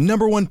Pizza, the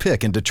 #1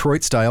 pick in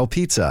Detroit-style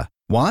pizza.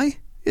 Why?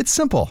 It's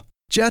simple.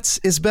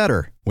 Jets is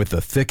better. With the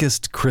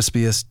thickest,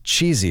 crispiest,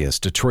 cheesiest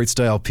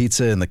Detroit-style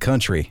pizza in the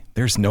country,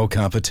 there's no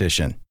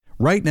competition.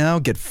 Right now,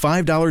 get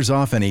 $5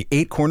 off any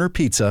 8-corner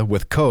pizza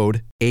with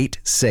code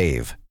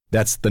 8SAVE.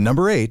 That's the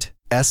number 8,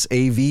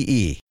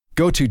 S-A-V-E.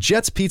 Go to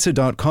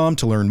jetspizza.com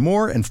to learn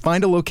more and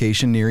find a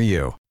location near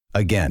you.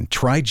 Again,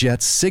 try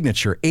Jet's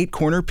signature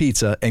 8-corner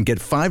pizza and get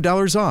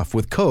 $5 off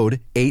with code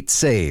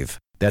 8SAVE.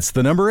 That's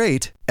the number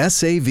 8,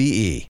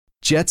 S-A-V-E.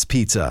 Jet's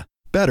Pizza.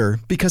 Better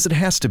because it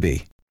has to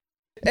be.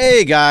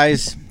 Hey,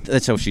 guys.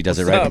 That's how she does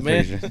it, right? up,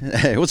 man?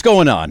 Hey, what's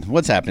going on?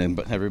 What's happening,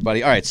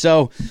 everybody? All right,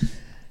 so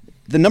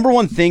the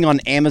 #1 thing on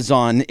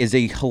Amazon is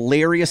a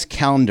hilarious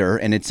calendar,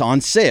 and it's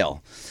on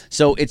sale.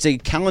 So it's a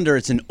calendar.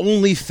 It's an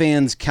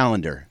OnlyFans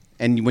calendar.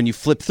 And when you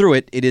flip through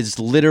it, it is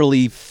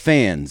literally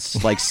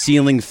fans, like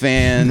ceiling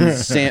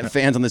fans,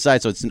 fans on the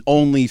side. So it's an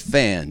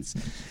OnlyFans.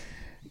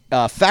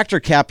 Factor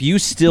Cap, you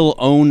still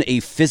own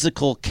a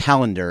physical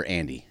calendar,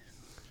 Andy.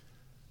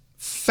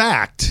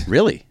 Fact.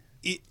 Really?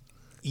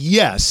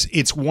 Yes,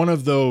 it's one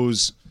of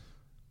those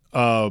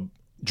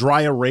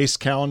dry erase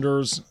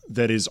calendars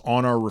that is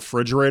on our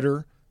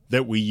refrigerator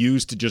that we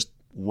use to just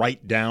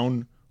write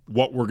down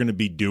what we're going to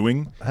be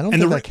doing. I don't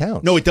think that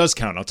counts. No, it does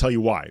count. I'll tell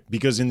you why.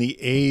 Because in the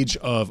age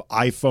of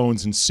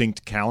iPhones and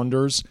synced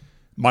calendars,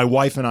 my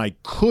wife and I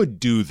could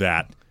do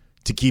that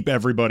to keep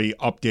everybody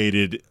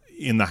updated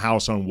in the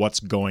house on what's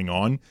going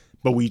on,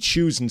 but we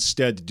choose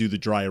instead to do the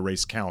dry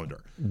erase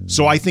calendar.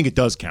 So I think it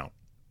does count.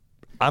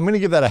 I'm going to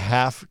give that a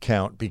half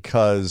count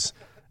because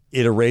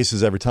it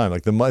erases every time.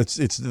 Like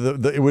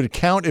it would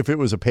count if it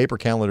was a paper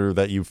calendar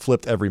that you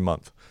flipped every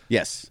month.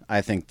 Yes,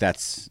 I think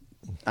that's.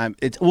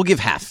 We'll give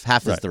half.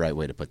 Half is the right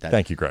way to put that.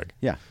 Thank you, Greg.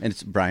 Yeah, and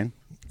it's Brian.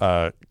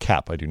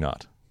 Cap, I do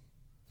not.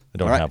 I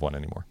don't have one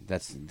anymore.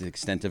 That's the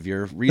extent of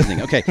your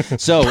reasoning. Okay,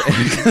 so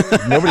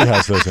nobody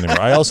has those anymore.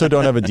 I also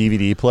don't have a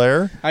DVD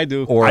player. I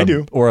do. Or a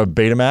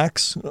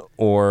Betamax.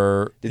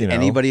 Or did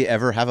anybody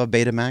ever have a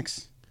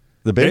Betamax?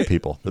 The Beta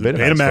people. The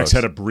Betamax folks.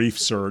 had a brief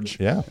surge.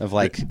 Yeah. Of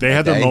like they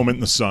had their moment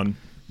in the sun.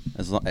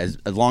 As long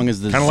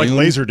as the kind of like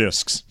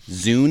Laserdiscs.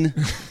 Zune.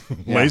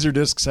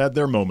 Laserdiscs had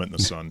their moment in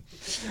the sun.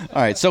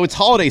 All right, so it's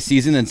holiday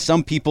season, and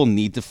some people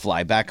need to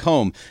fly back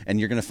home. And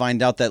you're going to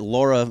find out that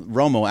Laura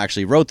Romo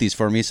actually wrote these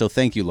for me, so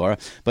thank you, Laura.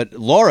 But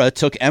Laura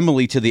took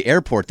Emily to the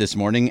airport this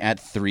morning at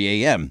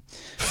 3 a.m.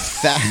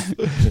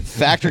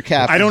 Factor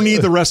Cap. I don't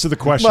need the rest of the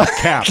question.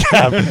 Cap.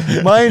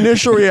 My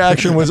initial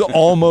reaction was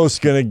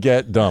almost going to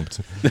get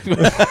dumped.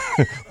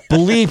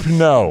 Bleep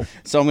no.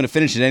 So I'm going to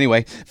finish it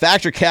anyway.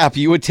 Factor Cap,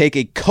 you would take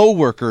a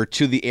coworker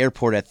to the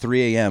airport at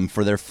 3 a.m.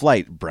 for their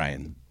flight,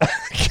 Brian.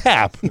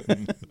 Cap.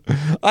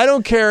 I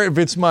don't care if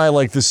it's the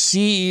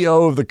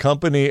CEO of the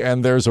company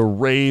and there's a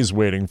raise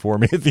waiting for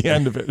me at the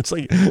end of it. It's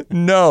like,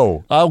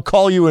 no, I'll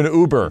call you an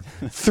Uber.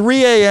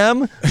 3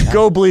 a.m.?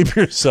 Go bleep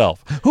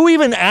yourself. Who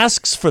even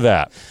asks for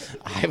that?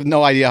 I have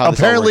no idea how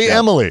Apparently this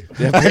all worked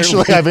Emily.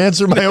 Actually, I've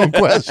answered my own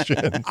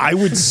question. I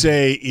would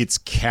say it's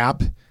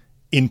Cap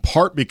in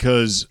part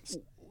because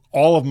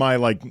all of my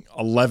like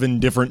 11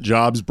 different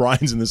jobs,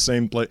 Brian's in the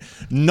same place.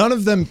 None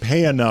of them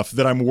pay enough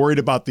that I'm worried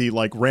about the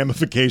like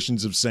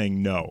ramifications of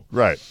saying no.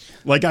 Right.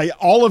 Like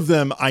all of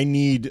them, I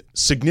need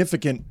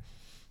significant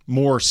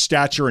more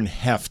stature and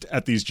heft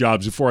at these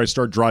jobs before I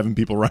start driving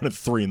people around at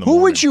 3 a.m. Who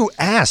would you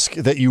ask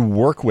that you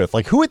work with?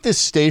 Like, who at this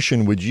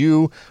station would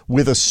you,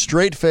 with a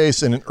straight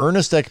face and an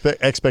earnest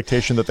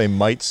expectation that they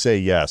might say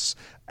yes,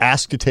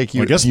 ask to take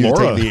you, I guess you Laura,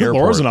 to take the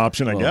airport? Laura's an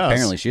option, I guess.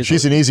 Apparently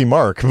She's an easy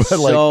mark. But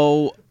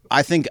so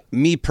I think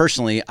me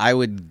personally, I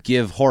would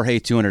give Jorge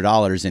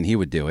 $200 and he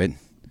would do it.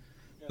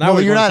 No,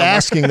 you're not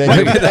asking. Then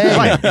you're paying.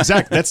 Right,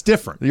 exactly. That's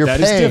different. That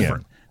is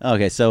different.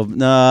 Okay, so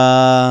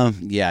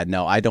yeah,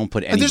 no, I don't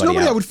put anybody. There's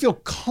nobody out. I would feel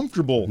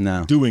comfortable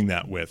doing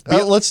that with.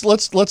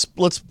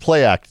 Let's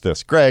play act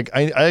this, Greg.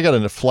 I got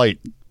a flight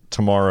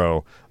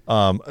tomorrow,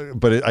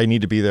 but I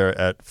need to be there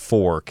at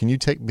 4. Can you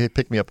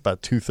pick me up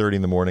about 2:30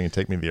 in the morning and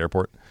take me to the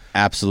airport?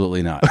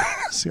 Absolutely not.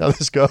 See how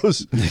this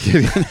goes.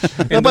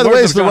 That, by the way,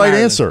 is the right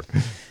answer.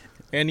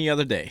 Any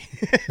other day.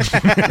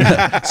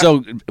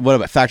 So what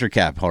about factor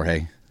cap,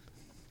 Jorge?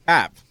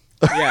 App.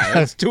 Yeah,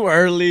 it's too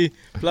early.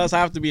 Plus, I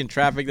have to be in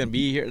traffic, then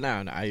be here.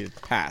 No, I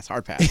pass.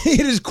 Hard pass.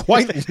 It is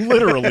quite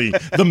literally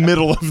the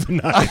middle of the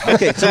night.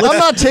 Okay, so I'm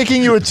not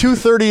taking you at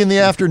 2:30 in the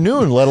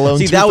afternoon, let alone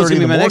 2:30 in the morning. See, that was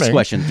going to be my next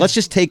question. Let's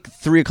just take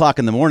 3 o'clock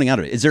in the morning out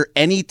of it. Is there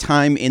any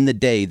time in the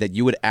day that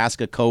you would ask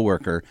a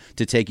coworker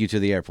to take you to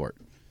the airport?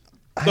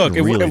 Look,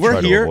 if really we're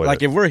try to here, avoid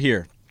like it. if we're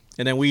here,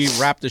 and then we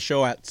wrap the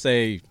show at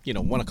say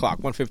 1 o'clock,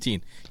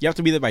 1:15. You have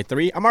to be there by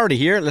 3. I'm already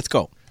here. Let's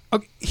go.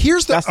 Okay,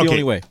 that's the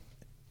only way.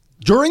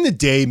 During the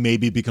day,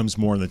 maybe it becomes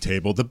more on the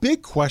table. The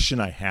big question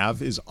I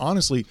have is,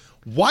 honestly,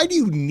 why do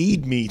you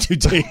need me to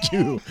take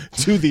you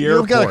to the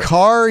airport? You've got a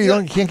car. You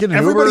can't get an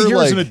Everybody Uber.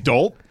 here is an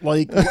adult.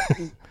 Like,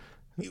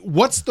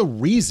 what's the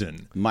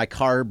reason? My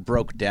car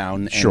broke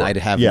down and Sure. I'd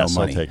have Yes,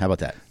 no I'll money. take it. How about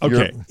that?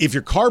 Okay, if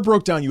your car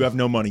broke down, you have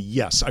no money.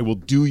 Yes, I will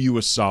do you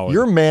a solid.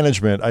 Your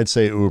management, I'd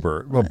say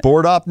Uber. Well,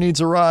 Board Op needs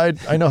a ride.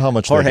 I know how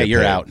much. they Jorge, get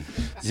you're paid. out.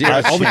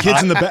 All the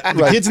kids in the back.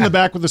 The kids in the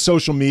back with the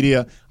social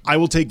media. I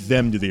will take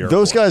them to the airport.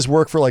 Those guys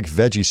work for like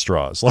veggie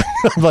straws.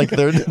 Like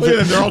they're Look at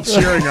them, they're all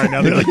cheering right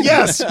now. They're like,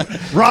 yes,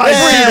 rides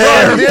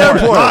Yeah, to the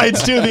airport.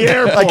 Rides to the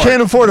airport. I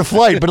can't afford a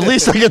flight, but at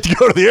least I get to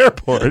go to the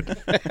airport.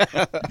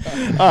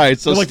 All right,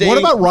 so They're like, what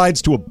about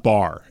rides to a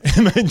bar?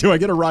 Do I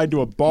get a ride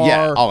to a bar?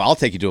 Yeah. Oh, I'll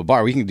take you to a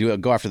bar. We can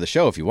go after the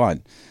show if you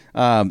want.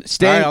 All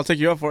right, I'll take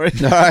you up for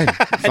it. All right,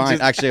 fine.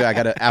 Actually, I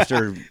got to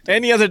after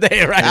Any other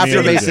day, right?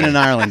 after Mason in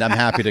Ireland. I'm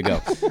happy to go.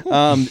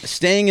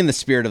 Staying in the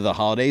spirit of the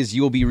holidays,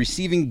 you will be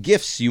receiving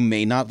gifts you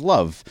may not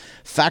love.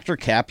 Factor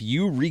cap,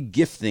 you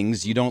re-gift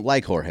things you don't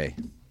like, Jorge.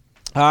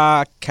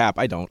 Cap,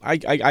 I don't.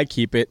 I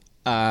keep it.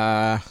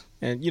 And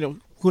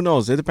who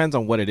knows? It depends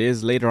on what it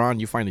is. Later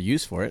on, you find a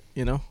use for it.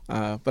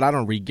 But I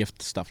don't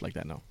re-gift stuff like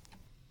that. No.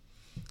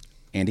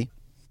 Andy?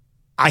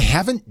 I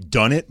haven't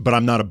done it, but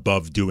I'm not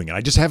above doing it.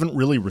 I just haven't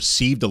really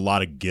received a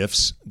lot of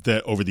gifts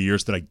that over the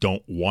years that I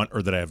don't want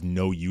or that I have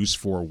no use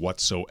for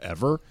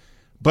whatsoever.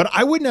 But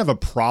I wouldn't have a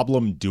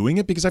problem doing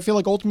it because I feel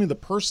like ultimately the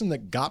person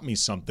that got me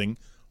something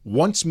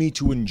wants me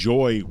to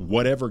enjoy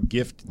whatever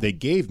gift they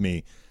gave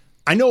me.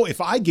 I know if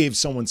I gave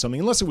someone something,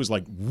 unless it was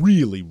like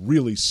really,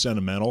 really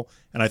sentimental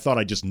and I thought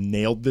I just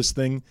nailed this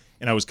thing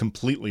and I was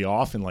completely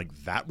off and like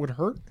that would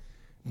hurt.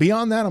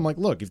 Beyond that, I'm like,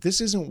 look, if this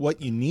isn't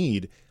what you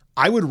need,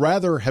 I would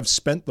rather have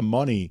spent the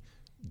money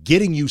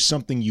getting you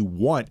something you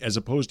want as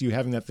opposed to you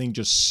having that thing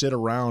just sit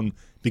around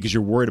because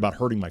you're worried about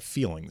hurting my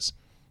feelings.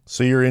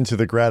 So you're into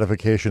the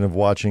gratification of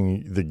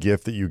watching the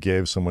gift that you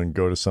gave someone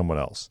go to someone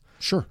else.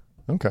 Sure.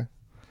 Okay.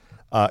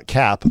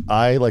 Cap,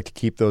 I like to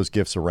keep those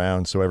gifts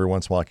around so every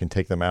once in a while I can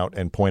take them out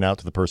and point out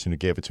to the person who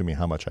gave it to me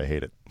how much I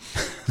hate it.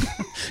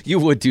 You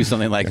would do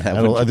something like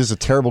that. This is a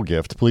terrible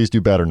gift. Please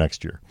do better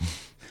next year.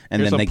 And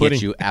Here's then they some pudding.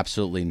 get you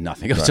absolutely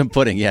nothing. Some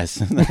pudding, yes.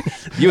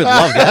 You would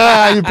love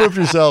that. You pooped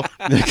yourself.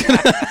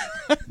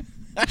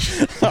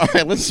 All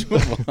right, let's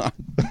move on.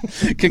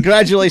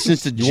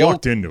 Congratulations to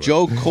walked into it.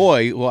 Joe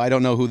Coy. Well, I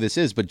don't know who this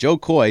is, but Joe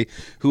Coy,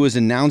 who was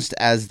announced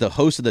as the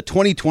host of the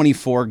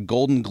 2024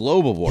 Golden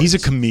Globe Awards. He's a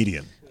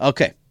comedian.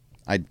 Okay.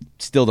 I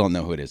still don't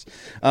know who it is.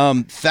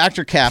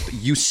 Factor cap,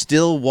 you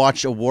still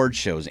watch award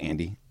shows,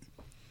 Andy.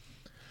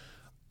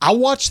 I'll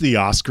watch the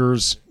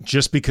Oscars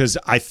just because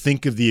I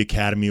think of the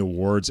Academy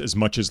Awards as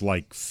much as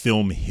like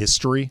film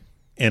history.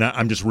 And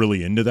I'm just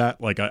really into that.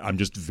 Like I'm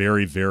just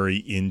very, very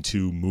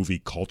into movie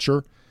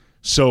culture.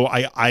 So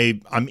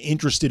I'm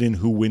interested in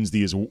who wins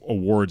these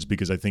awards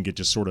because I think it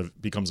just sort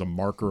of becomes a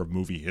marker of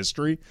movie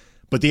history.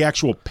 But the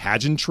actual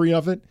pageantry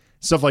of it,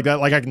 stuff like that,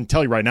 like I can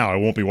tell you right now, I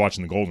won't be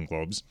watching the Golden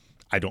Globes.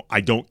 I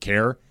don't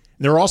care.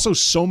 There are also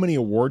so many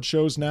award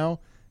shows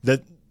now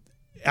that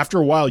after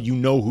a while you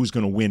know who's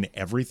going to win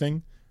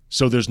everything.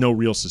 So there's no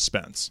real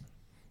suspense.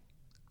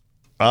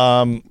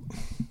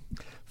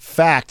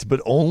 Fact,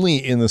 but only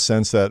in the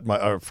sense that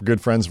my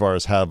good friends of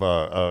ours have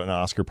an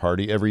Oscar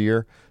party every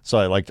year.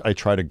 So I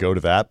try to go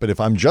to that. But if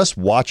I'm just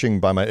watching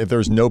if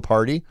there's no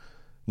party,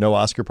 no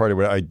Oscar party,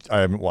 I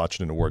haven't watched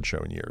an award show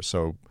in years.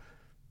 So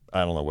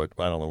I don't know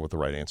what the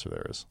right answer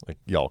there is. Like,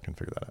 y'all can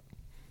figure that out.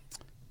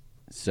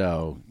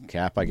 So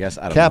Cap, I guess.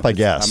 I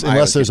guess,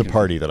 unless there's a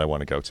party that I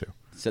want to go to.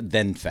 So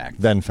then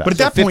fact. But at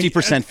that point,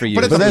 50% for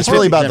you. But that's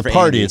really about the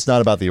party. It's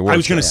not about the award. I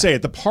was going to say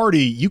at the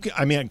party, you can.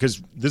 I mean,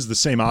 because this is the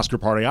same Oscar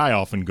party I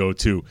often go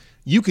to.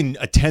 You can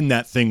attend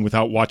that thing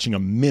without watching a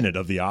minute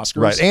of the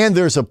Oscars. Right, and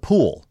there's a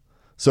pool,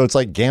 so it's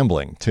like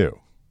gambling too.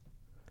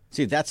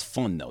 See, that's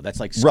fun though. That's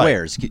like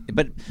squares. Right.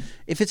 But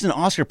if it's an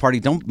Oscar party,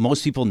 don't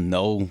most people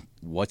know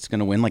what's going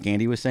to win? Like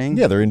Andy was saying.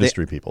 Yeah, they're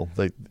industry people.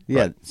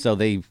 So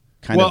they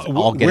kind of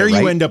all get where it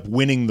right. you end up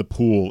winning the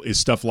pool is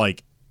stuff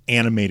like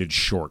animated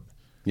short.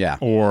 Yeah.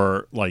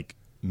 Or like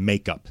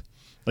makeup.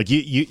 Like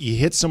you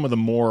hit some of the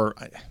more,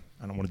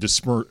 I don't want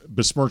to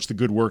besmirch the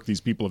good work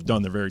these people have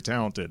done. They're very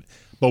talented.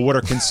 But what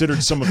are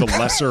considered some of the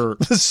lesser...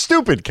 the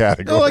stupid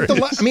categories.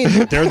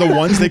 They're the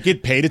ones that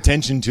get paid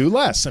attention to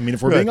less. I mean,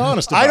 if we're being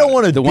honest about it. I don't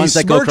want to the ones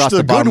that go across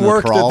the good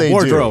work that they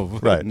wardrobe. do.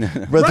 Right.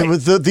 But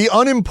the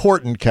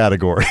unimportant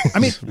category. I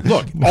mean,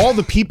 look, all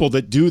the people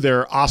that do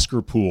their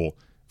Oscar pool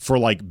for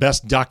like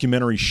best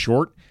documentary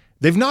short,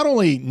 they've not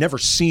only never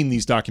seen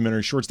these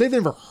documentary shorts, they've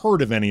never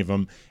heard of any of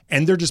them,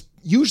 and they're just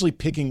usually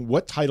picking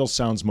what title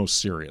sounds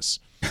most serious.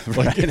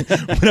 Like,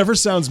 whatever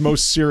sounds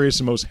most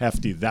serious and most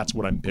hefty, that's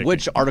what I'm picking.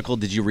 Which article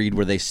did you read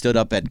where they stood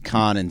up at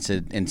Cannes and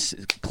said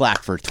and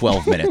clapped for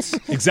 12 minutes?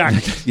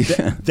 Exactly.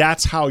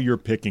 That's how you're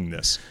picking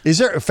this. Is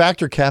there a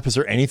factor, Cap? Is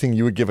there anything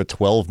you would give a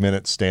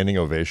 12-minute standing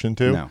ovation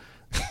to? No.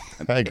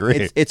 I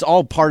agree. It's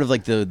all part of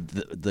like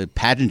the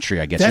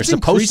pageantry, I guess. That's you're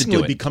supposed to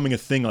do it. Becoming a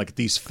thing like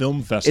these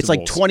film festivals. It's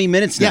like 20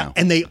 minutes now.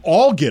 Yeah, and they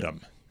all get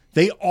them.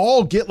 They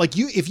all get, like,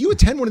 you. If you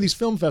attend one of these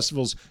film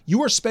festivals,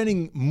 you are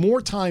spending more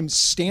time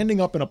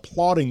standing up and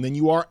applauding than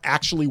you are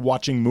actually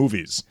watching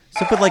movies.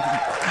 So, but like,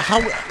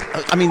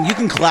 I mean, you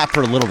can clap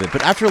for a little bit,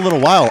 but after a little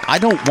while, I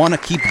don't want to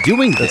keep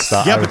doing this.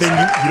 Yeah, but then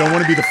you don't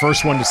want to be the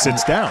first one to sit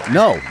down.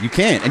 No, you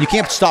can't. And you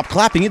can't stop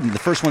clapping it and the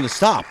first one to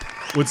stop.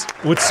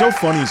 What's so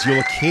funny is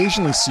you'll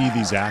occasionally see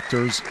these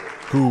actors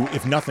who,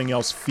 if nothing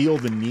else, feel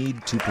the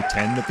need to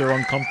pretend that they're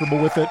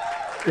uncomfortable with it,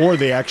 or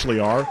they actually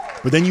are.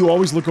 But then you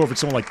always look over at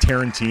someone like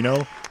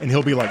Tarantino, and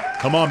he'll be like,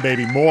 come on,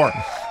 baby, more.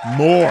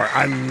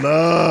 I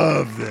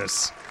love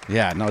this.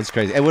 Yeah, no, it's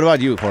crazy. Hey, what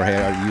about you, Jorge?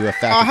 Are you a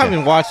factor? I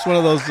haven't watched one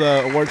of those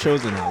award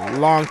shows in a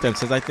long time,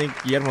 since I think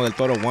Guillermo del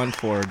Toro won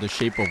for The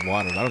Shape of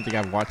Water. I don't think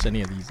I've watched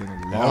any of these in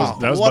a long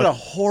time. What a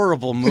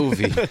horrible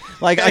movie.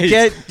 Like, I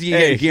get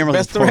Guillermo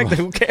best del Toro.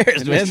 director, who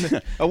cares,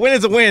 man? A win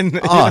is a win.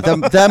 Oh,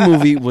 that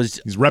movie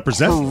was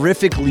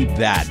horrifically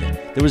bad.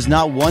 There was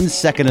not 1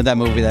 second of that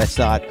movie that I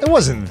thought. It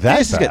wasn't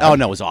that bad. Oh,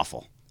 no, it was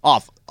awful.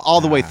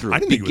 All the way through, I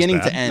didn't think beginning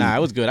it was to end. Nah, it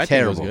was good. I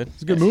Terrible. think it was good.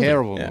 It's a good movie.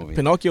 Terrible movie.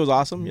 Pinocchio was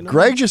awesome. You know?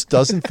 Greg just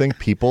doesn't think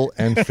people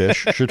and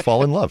fish should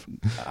fall in love.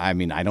 I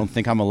mean, I don't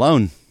think I'm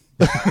alone.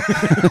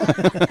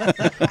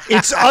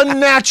 It's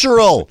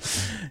unnatural.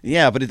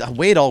 Yeah, but the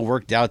way it all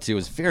worked out to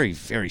was very,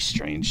 very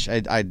strange.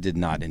 I did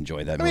not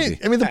enjoy that movie.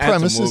 I mean, the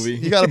premise is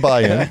you got to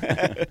buy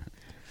in.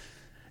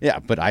 Yeah,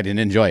 but I didn't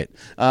enjoy it.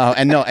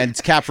 And it's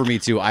Cap for me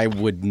too. I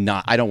would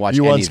not. I don't watch.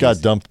 You any once of got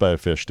these. dumped by a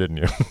fish, didn't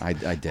you? I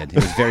did. It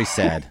was very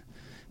sad.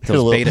 Hit a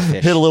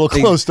little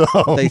close to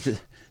home.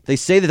 They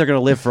say that they're going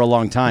to live for a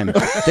long time.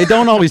 They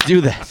don't always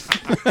do that.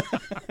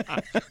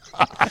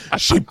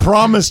 She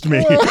promised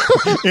me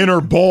in her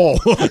bowl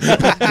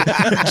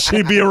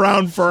she'd be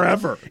around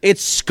forever. It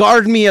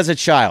scarred me as a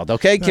child.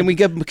 Okay, can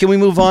we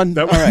move on?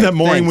 That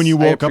morning thanks. when you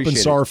woke up and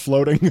saw it. her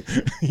floating,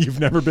 you've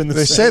never been the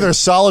They same. say they're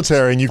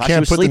solitary and you Thought she can't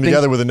was put sleeping. them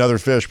together with another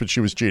fish, but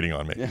she was cheating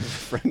on me.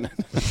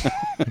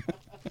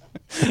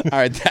 All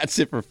right, that's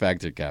it for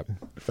Factor Cap.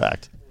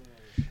 Fact.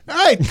 All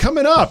right,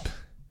 coming up.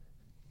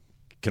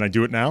 Can I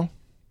do it now?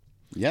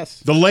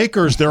 Yes. The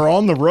Lakers, they're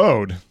on the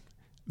road.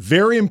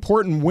 Very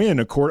important win,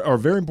 or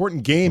very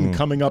important game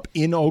coming up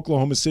in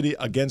Oklahoma City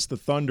against the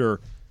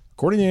Thunder.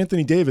 According to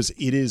Anthony Davis,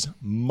 it is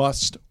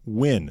must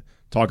win.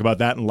 Talk about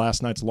that in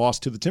last night's loss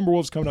to the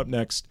Timberwolves coming up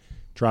next.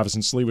 Travis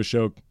and Sliwa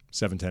Show,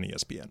 710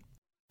 ESPN.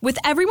 With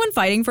everyone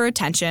fighting for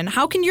attention,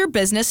 how can your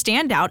business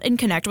stand out and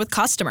connect with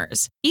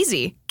customers?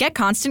 Easy. Get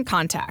Constant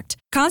Contact.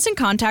 Constant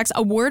Contact's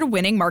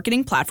award-winning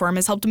marketing platform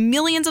has helped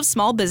millions of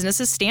small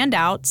businesses stand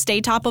out,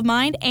 stay top of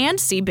mind, and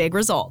see big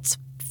results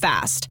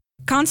fast.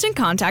 Constant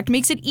Contact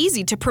makes it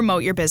easy to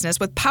promote your business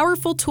with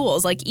powerful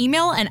tools like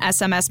email and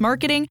SMS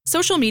marketing,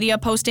 social media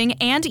posting,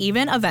 and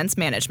even events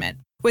management.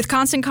 With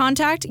Constant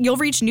Contact, you'll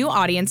reach new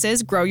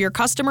audiences, grow your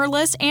customer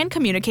list, and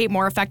communicate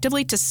more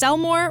effectively to sell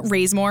more,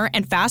 raise more,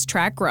 and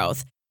fast-track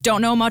growth.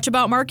 Don't know much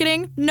about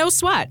marketing? No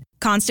sweat.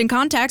 Constant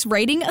Contact's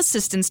writing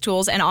assistance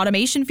tools and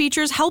automation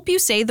features help you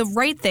say the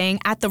right thing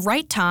at the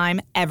right time,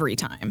 every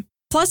time.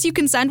 Plus, you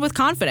can send with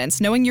confidence,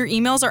 knowing your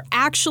emails are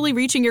actually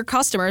reaching your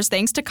customers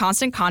thanks to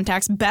Constant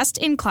Contact's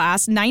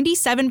best-in-class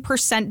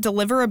 97%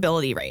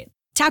 deliverability rate.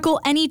 Tackle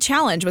any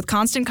challenge with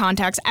Constant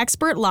Contact's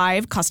expert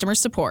live customer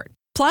support.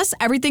 Plus,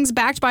 everything's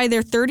backed by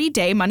their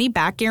 30-day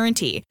money-back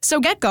guarantee. So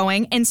get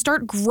going and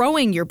start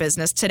growing your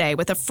business today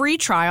with a free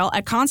trial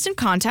at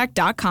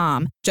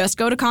ConstantContact.com. Just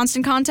go to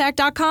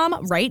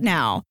ConstantContact.com right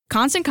now.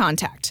 Constant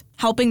Contact,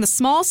 helping the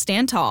small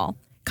stand tall.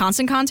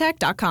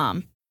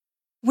 ConstantContact.com.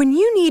 When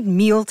you need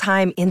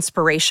mealtime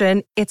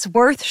inspiration, it's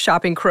worth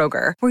shopping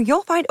Kroger, where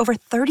you'll find over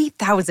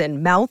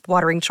 30,000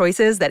 mouth-watering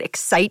choices that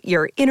excite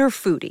your inner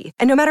foodie.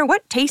 And no matter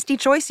what tasty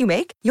choice you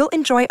make, you'll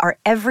enjoy our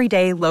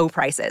everyday low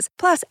prices,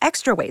 plus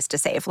extra ways to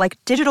save, like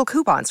digital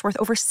coupons worth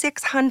over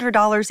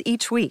 $600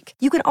 each week.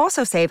 You can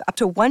also save up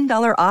to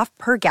 $1 off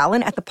per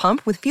gallon at the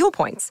pump with fuel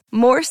points.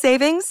 More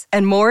savings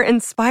and more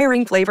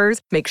inspiring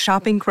flavors make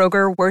shopping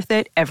Kroger worth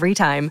it every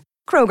time.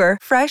 Kroger,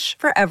 fresh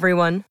for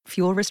everyone.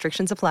 Fuel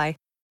restrictions apply.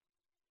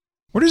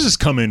 Where does this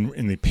come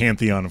in the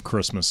pantheon of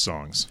Christmas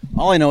songs?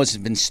 All I know is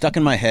it's been stuck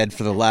in my head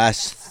for the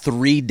last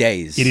 3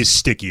 days. It is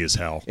sticky as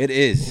hell. It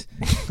is.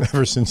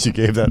 Ever since you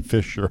gave that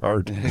fish your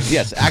heart.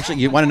 Yes. Actually,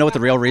 you want to know what the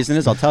real reason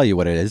is? I'll tell you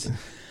what it is.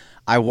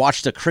 I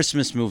watched a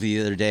Christmas movie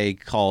the other day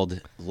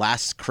called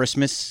Last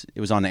Christmas.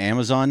 It was on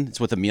Amazon. It's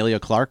with Emilia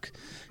Clarke.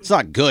 It's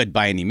not good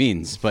by any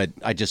means, but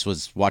I just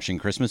was watching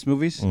Christmas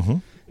movies. Mm-hmm.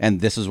 And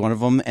this is one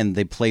of them, and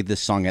they played this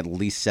song at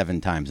least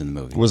 7 times in the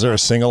movie. Was there a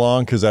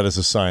sing-along? Because that is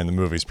a sign the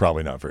movie's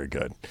probably not very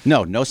good.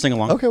 No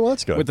sing-along. Okay, well,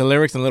 that's good. With the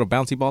lyrics and a little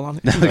bouncy ball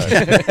on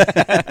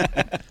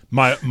it?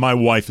 My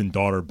wife and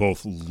daughter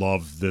both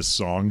love this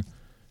song.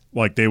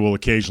 Like, they will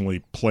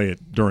occasionally play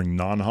it during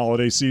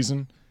non-holiday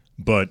season,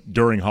 but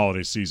during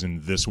holiday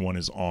season, this one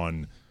is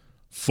on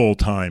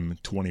full-time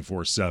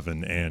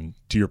 24/7. And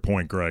to your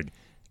point, Greg,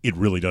 it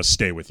really does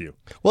stay with you.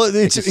 Well,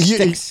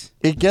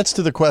 it gets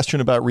to the question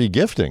about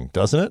regifting,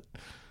 doesn't it?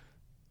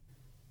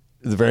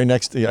 The very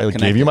next day, I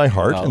gave you my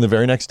heart, and the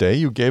very next day,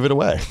 you gave it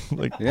away.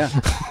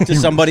 To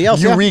somebody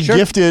else. You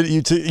regifted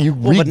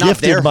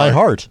regifted my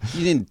heart.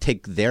 You didn't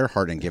take their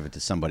heart and give it to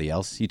somebody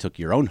else. You took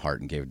your own heart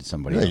and gave it to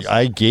somebody else.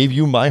 I gave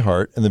you my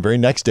heart, and the very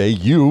next day,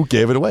 you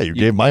gave it away. You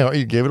gave my heart,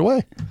 you gave it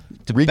away.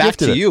 Back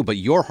to you, but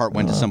your heart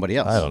went to somebody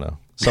else. I don't know.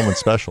 Someone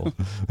special.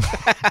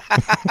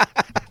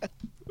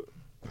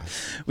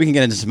 We can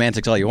get into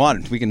semantics all you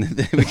want. We can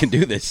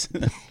do this.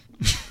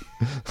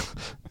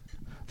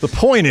 The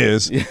point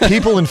is,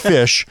 people and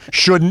fish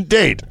shouldn't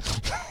date.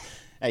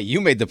 Hey, you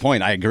made the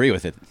point. I agree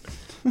with it.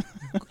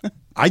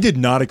 I did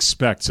not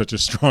expect such a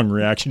strong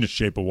reaction to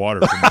Shape of Water.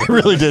 I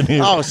really didn't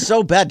either. Oh,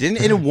 so bad. Didn't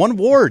it? Won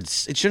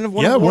awards. It shouldn't have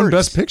won awards. Yeah, won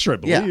Best Picture, I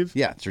believe.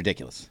 Yeah, it's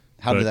ridiculous.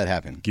 How did that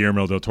happen?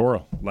 Guillermo del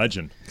Toro,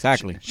 legend.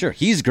 Exactly. Sure,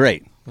 he's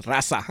great.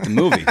 Raza. The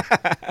movie.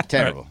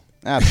 Terrible.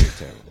 Absolutely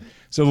terrible.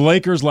 So the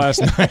Lakers last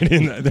night,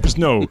 there's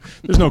no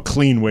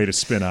clean way to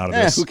spin out of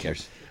this. Who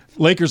cares?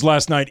 Lakers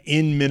last night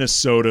in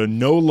Minnesota,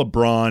 no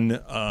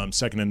LeBron,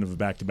 second end of a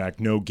back-to-back,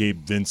 no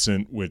Gabe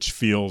Vincent, which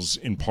feels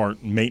in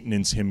part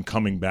maintenance him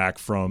coming back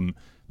from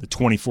the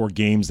 24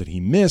 games that he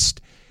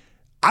missed.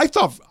 I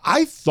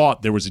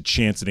thought there was a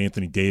chance that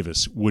Anthony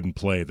Davis wouldn't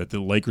play, that the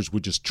Lakers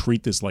would just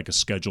treat this like a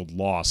scheduled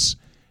loss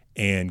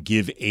and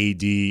give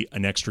AD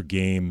an extra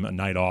game, a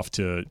night off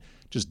to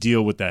just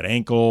deal with that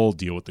ankle,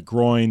 deal with the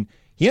groin.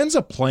 He ends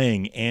up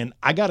playing, and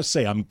I got to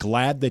say, I'm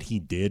glad that he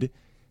did,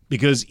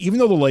 because even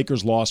though the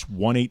Lakers lost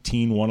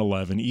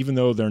 118-111, even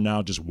though they're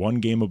now just one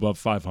game above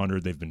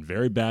 500, they've been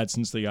very bad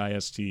since the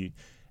IST,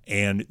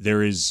 and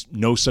there is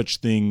no such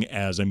thing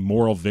as a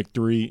moral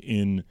victory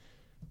in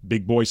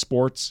big boy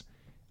sports.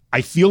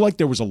 I feel like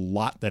there was a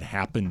lot that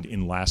happened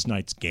in last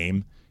night's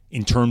game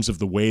in terms of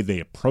the way they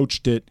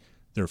approached it,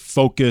 their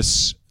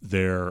focus,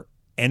 their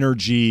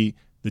energy,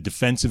 the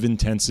defensive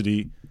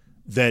intensity,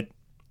 that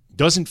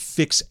doesn't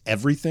fix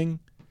everything,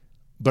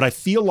 but I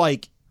feel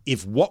like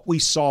if what we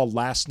saw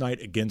last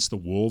night against the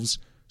Wolves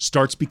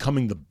starts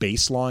becoming the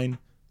baseline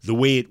the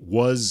way it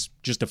was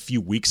just a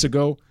few weeks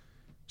ago,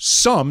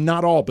 some,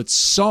 not all, but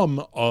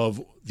some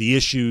of the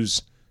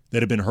issues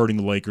that have been hurting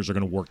the Lakers are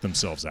going to work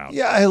themselves out.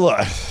 Yeah, look,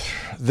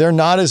 they're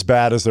not as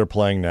bad as they're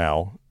playing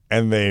now,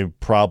 and they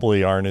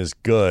probably aren't as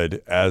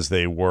good as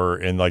they were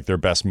in like their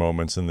best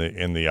moments in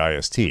the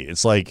IST.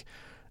 It's like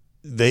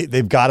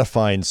they've got to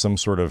find some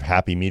sort of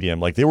happy medium.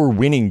 Like they were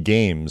winning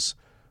games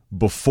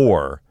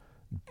before,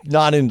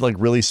 not in like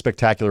really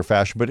spectacular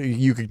fashion, but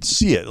you could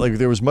see it. Like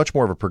there was much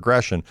more of a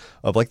progression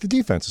of like the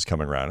defense is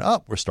coming around.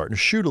 Oh, we're starting to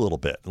shoot a little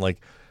bit. And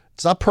like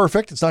it's not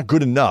perfect, it's not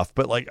good enough,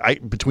 but like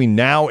between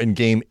now and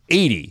game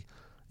 80,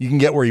 you can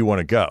get where you want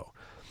to go.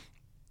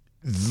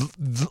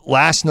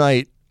 Last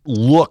night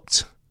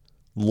looked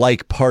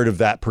like part of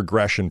that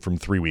progression from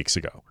 3 weeks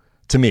ago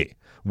to me,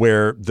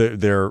 where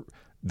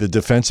the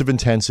defensive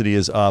intensity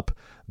is up,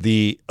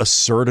 the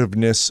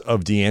assertiveness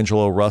of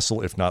D'Angelo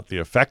Russell, if not the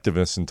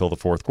effectiveness until the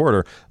fourth quarter,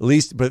 at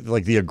least, but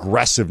like the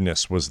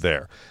aggressiveness was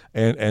there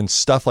and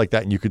stuff like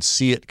that. And you could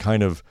see it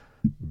kind of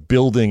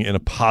building in a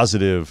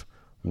positive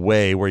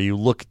way where you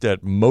looked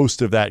at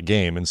most of that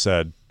game and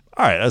said,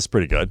 all right, that's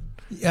pretty good.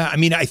 Yeah, I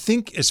mean, I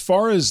think as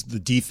far as the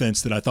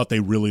defense that I thought they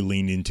really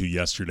leaned into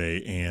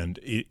yesterday, and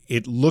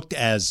it looked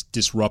as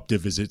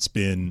disruptive as it's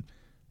been,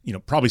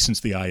 probably since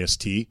the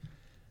IST,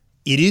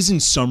 it is in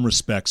some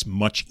respects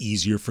much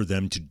easier for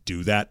them to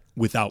do that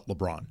without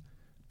LeBron,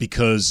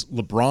 because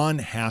LeBron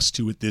has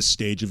to, at this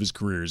stage of his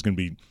career, he's going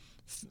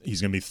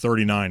to be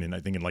 39, and I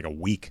think in like a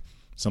week,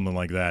 something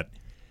like that.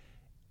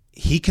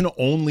 He can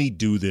only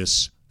do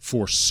this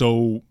for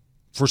so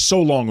for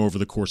so long over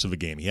the course of a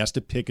game. He has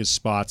to pick his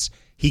spots.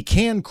 He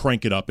can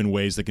crank it up in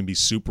ways that can be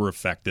super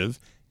effective.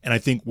 And I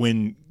think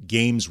when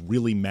games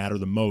really matter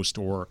the most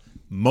or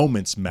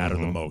moments matter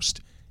the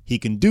most, he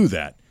can do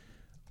that.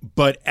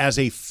 But as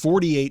a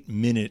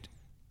 48-minute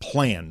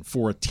plan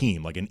for a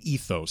team, like an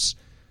ethos,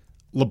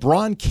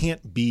 LeBron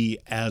can't be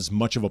as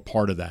much of a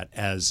part of that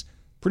as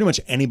pretty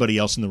much anybody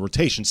else in the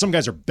rotation. Some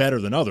guys are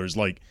better than others.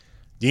 Like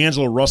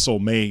D'Angelo Russell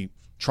may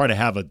try to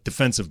have a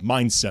defensive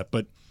mindset,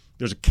 but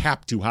there's a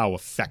cap to how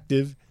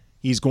effective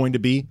he's going to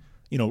be.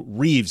 You know,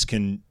 Reeves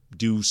can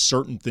do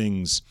certain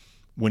things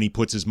when he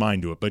puts his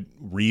mind to it, but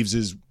Reeves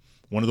is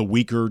one of the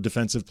weaker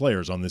defensive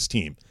players on this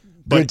team.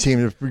 Good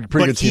team, pretty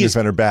good team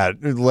defender,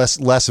 bad.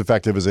 Less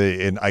effective as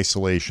an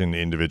isolation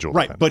individual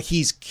Right, defender. but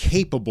he's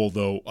capable,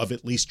 though, of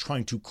at least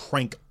trying to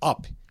crank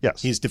up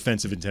his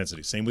defensive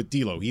intensity. Same with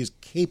D'Lo. He is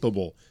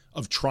capable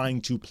of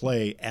trying to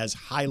play as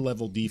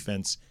high-level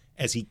defense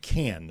as he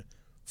can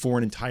for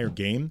an entire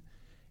game.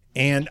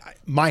 And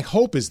my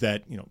hope is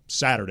that, you know,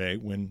 Saturday,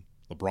 when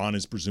LeBron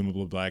is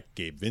presumably back,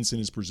 Gabe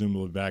Vincent is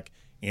presumably back,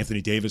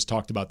 Anthony Davis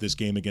talked about this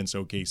game against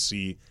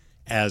OKC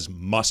as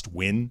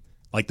must-win,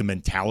 like the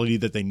mentality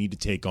that they need to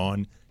take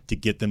on to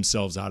get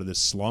themselves out of this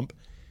slump.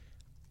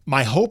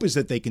 My hope is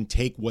that they can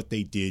take what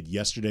they did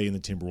yesterday in the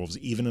Timberwolves,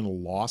 even in a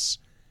loss,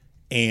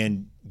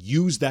 and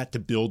use that to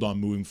build on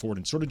moving forward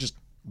and sort of just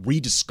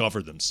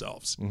rediscover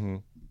themselves. Mm-hmm.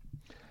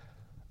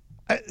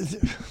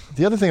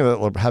 The other thing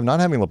about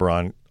not having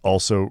LeBron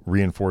also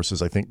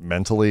reinforces, I think,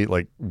 mentally,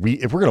 like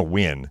if we're going to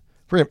win,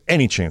 if we're going to have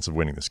any chance of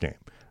winning this game,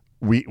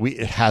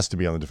 it has to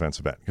be on the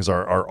defensive end because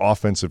our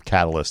offensive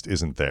catalyst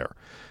isn't there.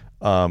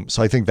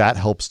 So I think that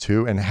helps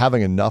too, and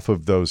having enough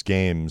of those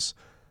games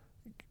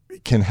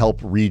can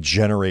help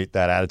regenerate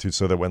that attitude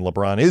so that when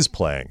LeBron is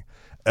playing,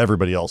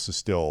 everybody else is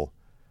still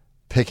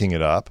picking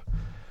it up.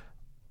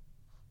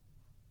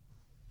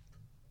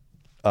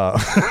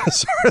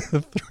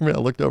 Sorry, I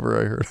looked over,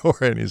 I heard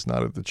Jorge, and he's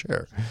not at the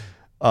chair.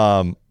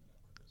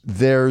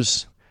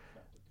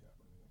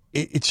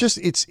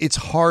 It's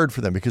hard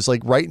for them because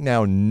like right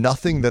now,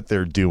 nothing that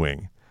they're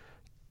doing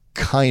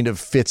kind of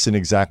fits in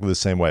exactly the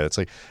same way. It's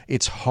like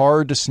it's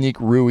hard to sneak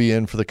Rui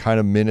in for the kind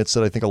of minutes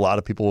that I think a lot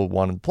of people would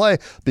want to play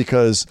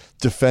because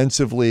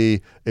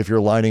defensively, if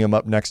you're lining him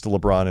up next to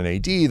LeBron and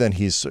AD, then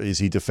is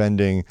he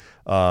defending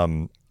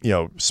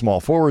small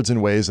forwards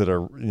in ways that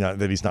are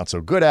that he's not so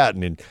good at,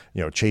 and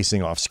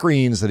chasing off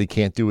screens that he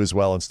can't do as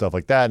well and stuff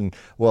like that. And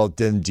well,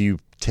 then do you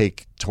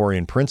take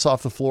Taurean Prince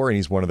off the floor, and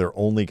he's one of their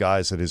only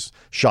guys that has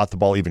shot the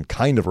ball even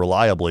kind of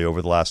reliably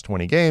over the last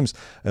 20 games.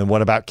 And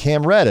what about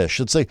Cam Reddish?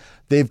 It's like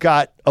they've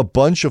got a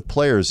bunch of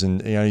players,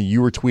 and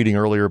you were tweeting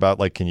earlier about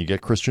like, can you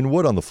get Christian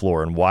Wood on the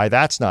floor and why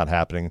that's not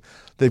happening?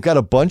 They've got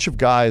a bunch of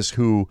guys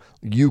who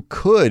you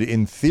could,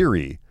 in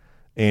theory,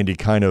 Andy,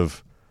 kind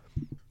of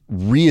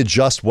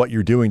readjust what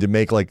you're doing to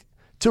make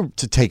to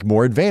take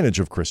more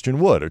advantage of Christian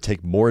Wood or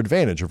take more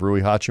advantage of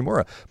Rui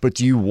Hachimura. But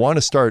do you want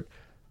to start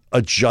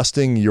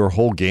adjusting your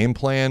whole game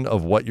plan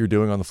of what you're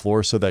doing on the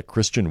floor so that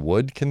Christian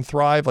Wood can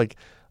thrive? Like,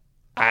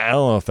 I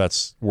don't know if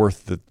that's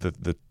worth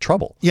the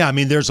trouble. Yeah, I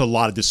mean, there's a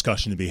lot of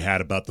discussion to be had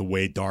about the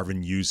way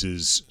Darvin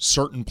uses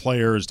certain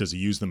players. Does he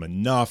use them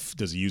enough?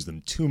 Does he use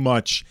them too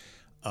much?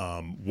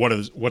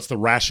 What's the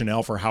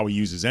rationale for how he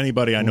uses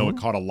anybody? I know it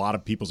caught a lot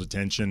of people's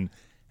attention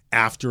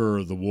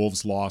after the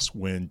Wolves loss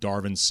when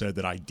Darvin said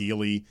that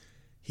ideally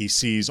he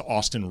sees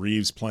Austin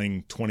Reeves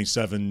playing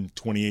 27,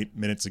 28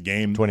 minutes a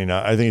game.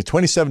 29. I think it's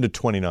 27 to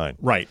 29.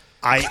 Right.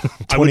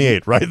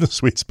 28, right in the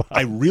sweet spot.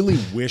 I really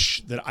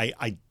wish that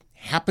I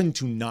happened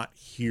to not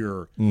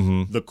hear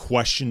the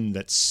question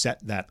that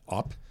set that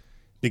up,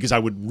 because I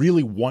would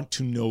really want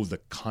to know the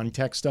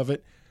context of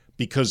it,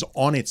 because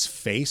on its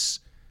face,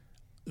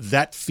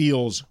 that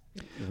feels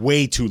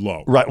way too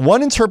low. Right.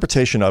 One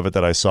interpretation of it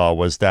that I saw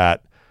was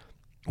that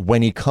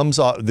when he comes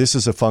off, this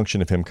is a function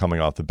of him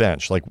coming off the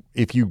bench. Like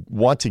if you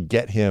want to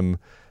get him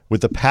with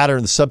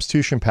the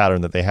substitution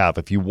pattern that they have,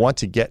 if you want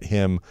to get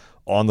him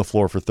on the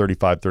floor for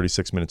 35,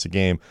 36 minutes a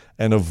game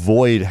and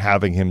avoid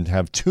having him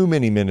have too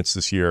many minutes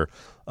this year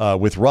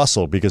with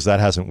Russell, because that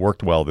hasn't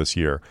worked well this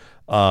year,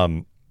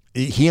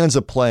 he ends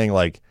up playing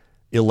like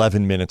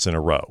 11 minutes in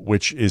a row,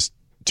 which is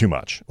too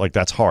much. Like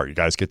that's hard. You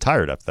guys get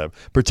tired of that,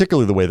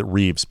 particularly the way that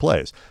Reeves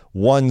plays.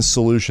 One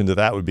solution to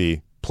that would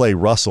be play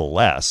Russell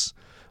less.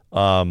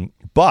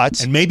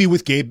 But maybe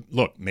with Gabe,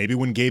 maybe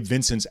when Gabe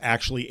Vincent's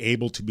actually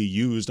able to be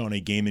used on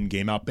a game in,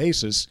 game out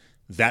basis,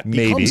 that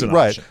becomes an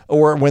option.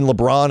 Or when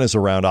LeBron is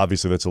around,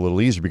 obviously that's a little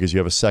easier because you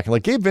have a second.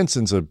 Like Gabe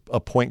Vincent's a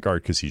point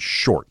guard because he's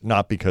short,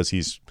 not because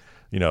he's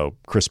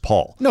Chris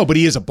Paul. No, but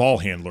he is a ball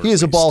handler. He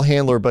is a ball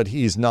handler, but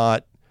he's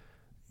not.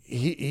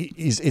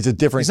 He's a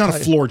different. He's not a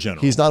floor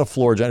general. He's not a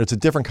floor general. It's a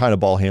different kind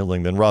of ball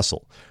handling than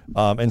Russell.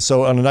 And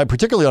so on a night,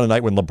 particularly on a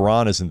night when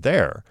LeBron isn't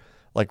there,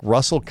 like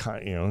Russell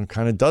kind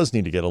of does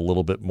need to get a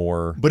little bit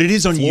more. But it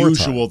is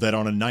unusual that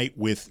on a night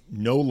with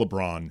no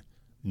LeBron,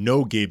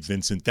 no Gabe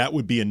Vincent, that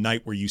would be a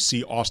night where you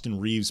see Austin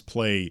Reeves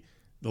play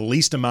the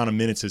least amount of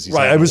minutes as he's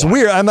right. had It was in a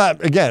while. weird. I'm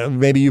not, again,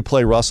 maybe you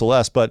play Russell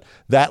less, but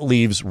that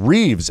leaves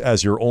Reeves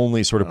as your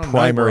only sort of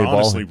primary ball.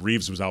 Honestly,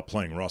 Reeves was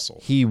outplaying Russell.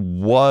 He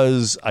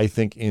was, I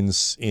think, in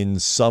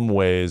some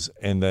ways,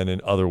 and then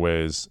in other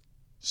ways,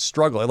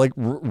 struggling. Like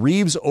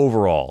Reeves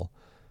overall,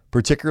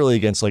 particularly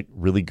against like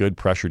really good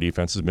pressure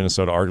defenses,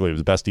 Minnesota arguably was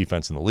the best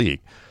defense in the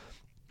league.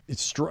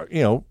 It's,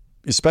 you know,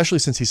 especially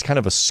since he's kind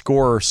of a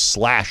scorer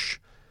slash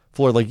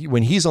floor. Like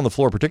when he's on the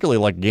floor, particularly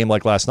like a game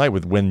like last night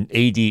with when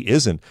AD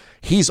isn't,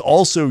 he's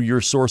also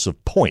your source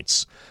of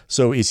points.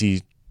 So is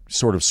he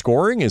sort of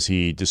scoring? Is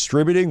he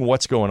distributing?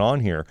 What's going on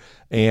here?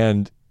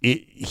 And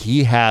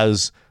he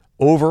has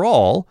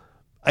overall,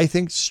 I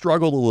think,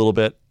 struggled a little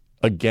bit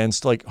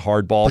against like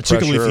hard ball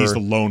particularly pressure. if he's the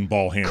lone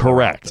ball handler.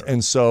 Correct.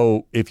 And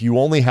so if you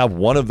only have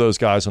one of those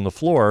guys on the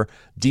floor,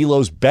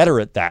 D'Lo's better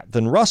at that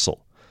than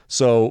Russell.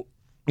 So,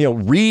 you know,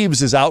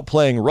 Reeves is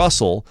outplaying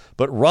Russell,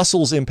 but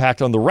Russell's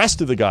impact on the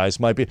rest of the guys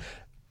might be.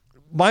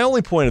 My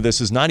only point of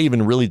this is not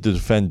even really to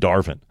defend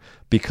Darvin,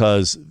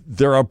 because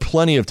there are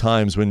plenty of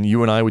times when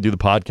you and I would do the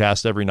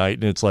podcast every night,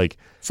 and it's like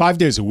 5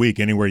 days a week,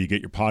 anywhere you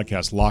get your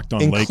podcast, Locked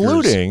on Lakers,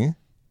 including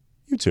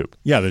YouTube.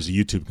 Yeah, there's a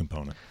YouTube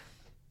component.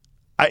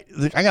 I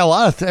got a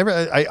lot of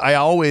I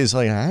always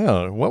like, I don't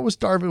know, what was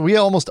Darvin? We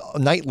almost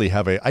nightly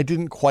have I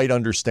didn't quite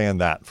understand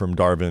that from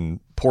Darvin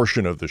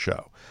portion of the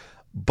show.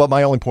 But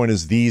my only point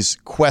is these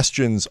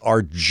questions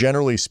are,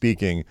 generally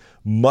speaking,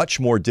 much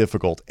more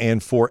difficult.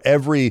 And for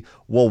every,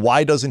 well,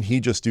 why doesn't he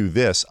just do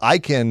this? I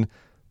can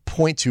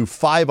point to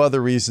 5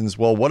 other reasons.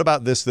 Well, what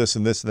about this, this,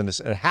 and this, and this?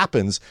 It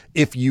happens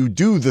if you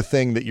do the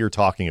thing that you're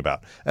talking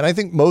about. And I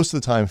think most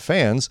of the time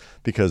fans,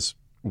 because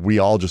we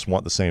all just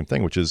want the same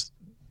thing, which is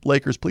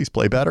Lakers, please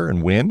play better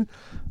and win.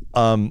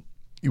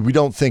 We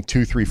don't think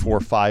 2, 3, 4,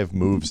 5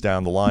 moves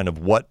down the line of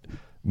what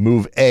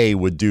move A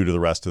would do to the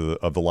rest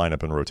of the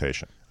lineup and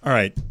rotation. All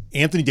right.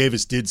 Anthony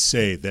Davis did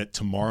say that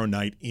tomorrow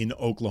night in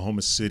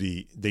Oklahoma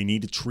City, they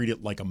need to treat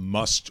it like a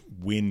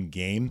must-win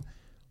game.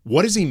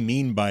 What does he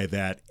mean by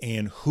that?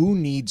 And who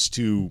needs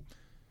to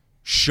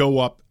show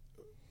up?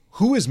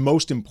 Who is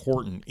most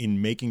important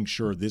in making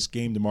sure this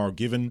game tomorrow,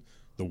 given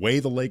the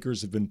way the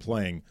Lakers have been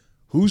playing,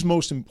 who's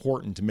most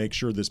important to make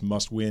sure this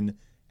must-win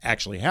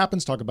actually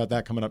happens? Talk about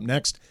that coming up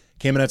next.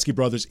 Kamenetsky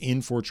Brothers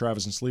in for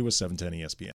Travis and Sliwa, 710 ESPN.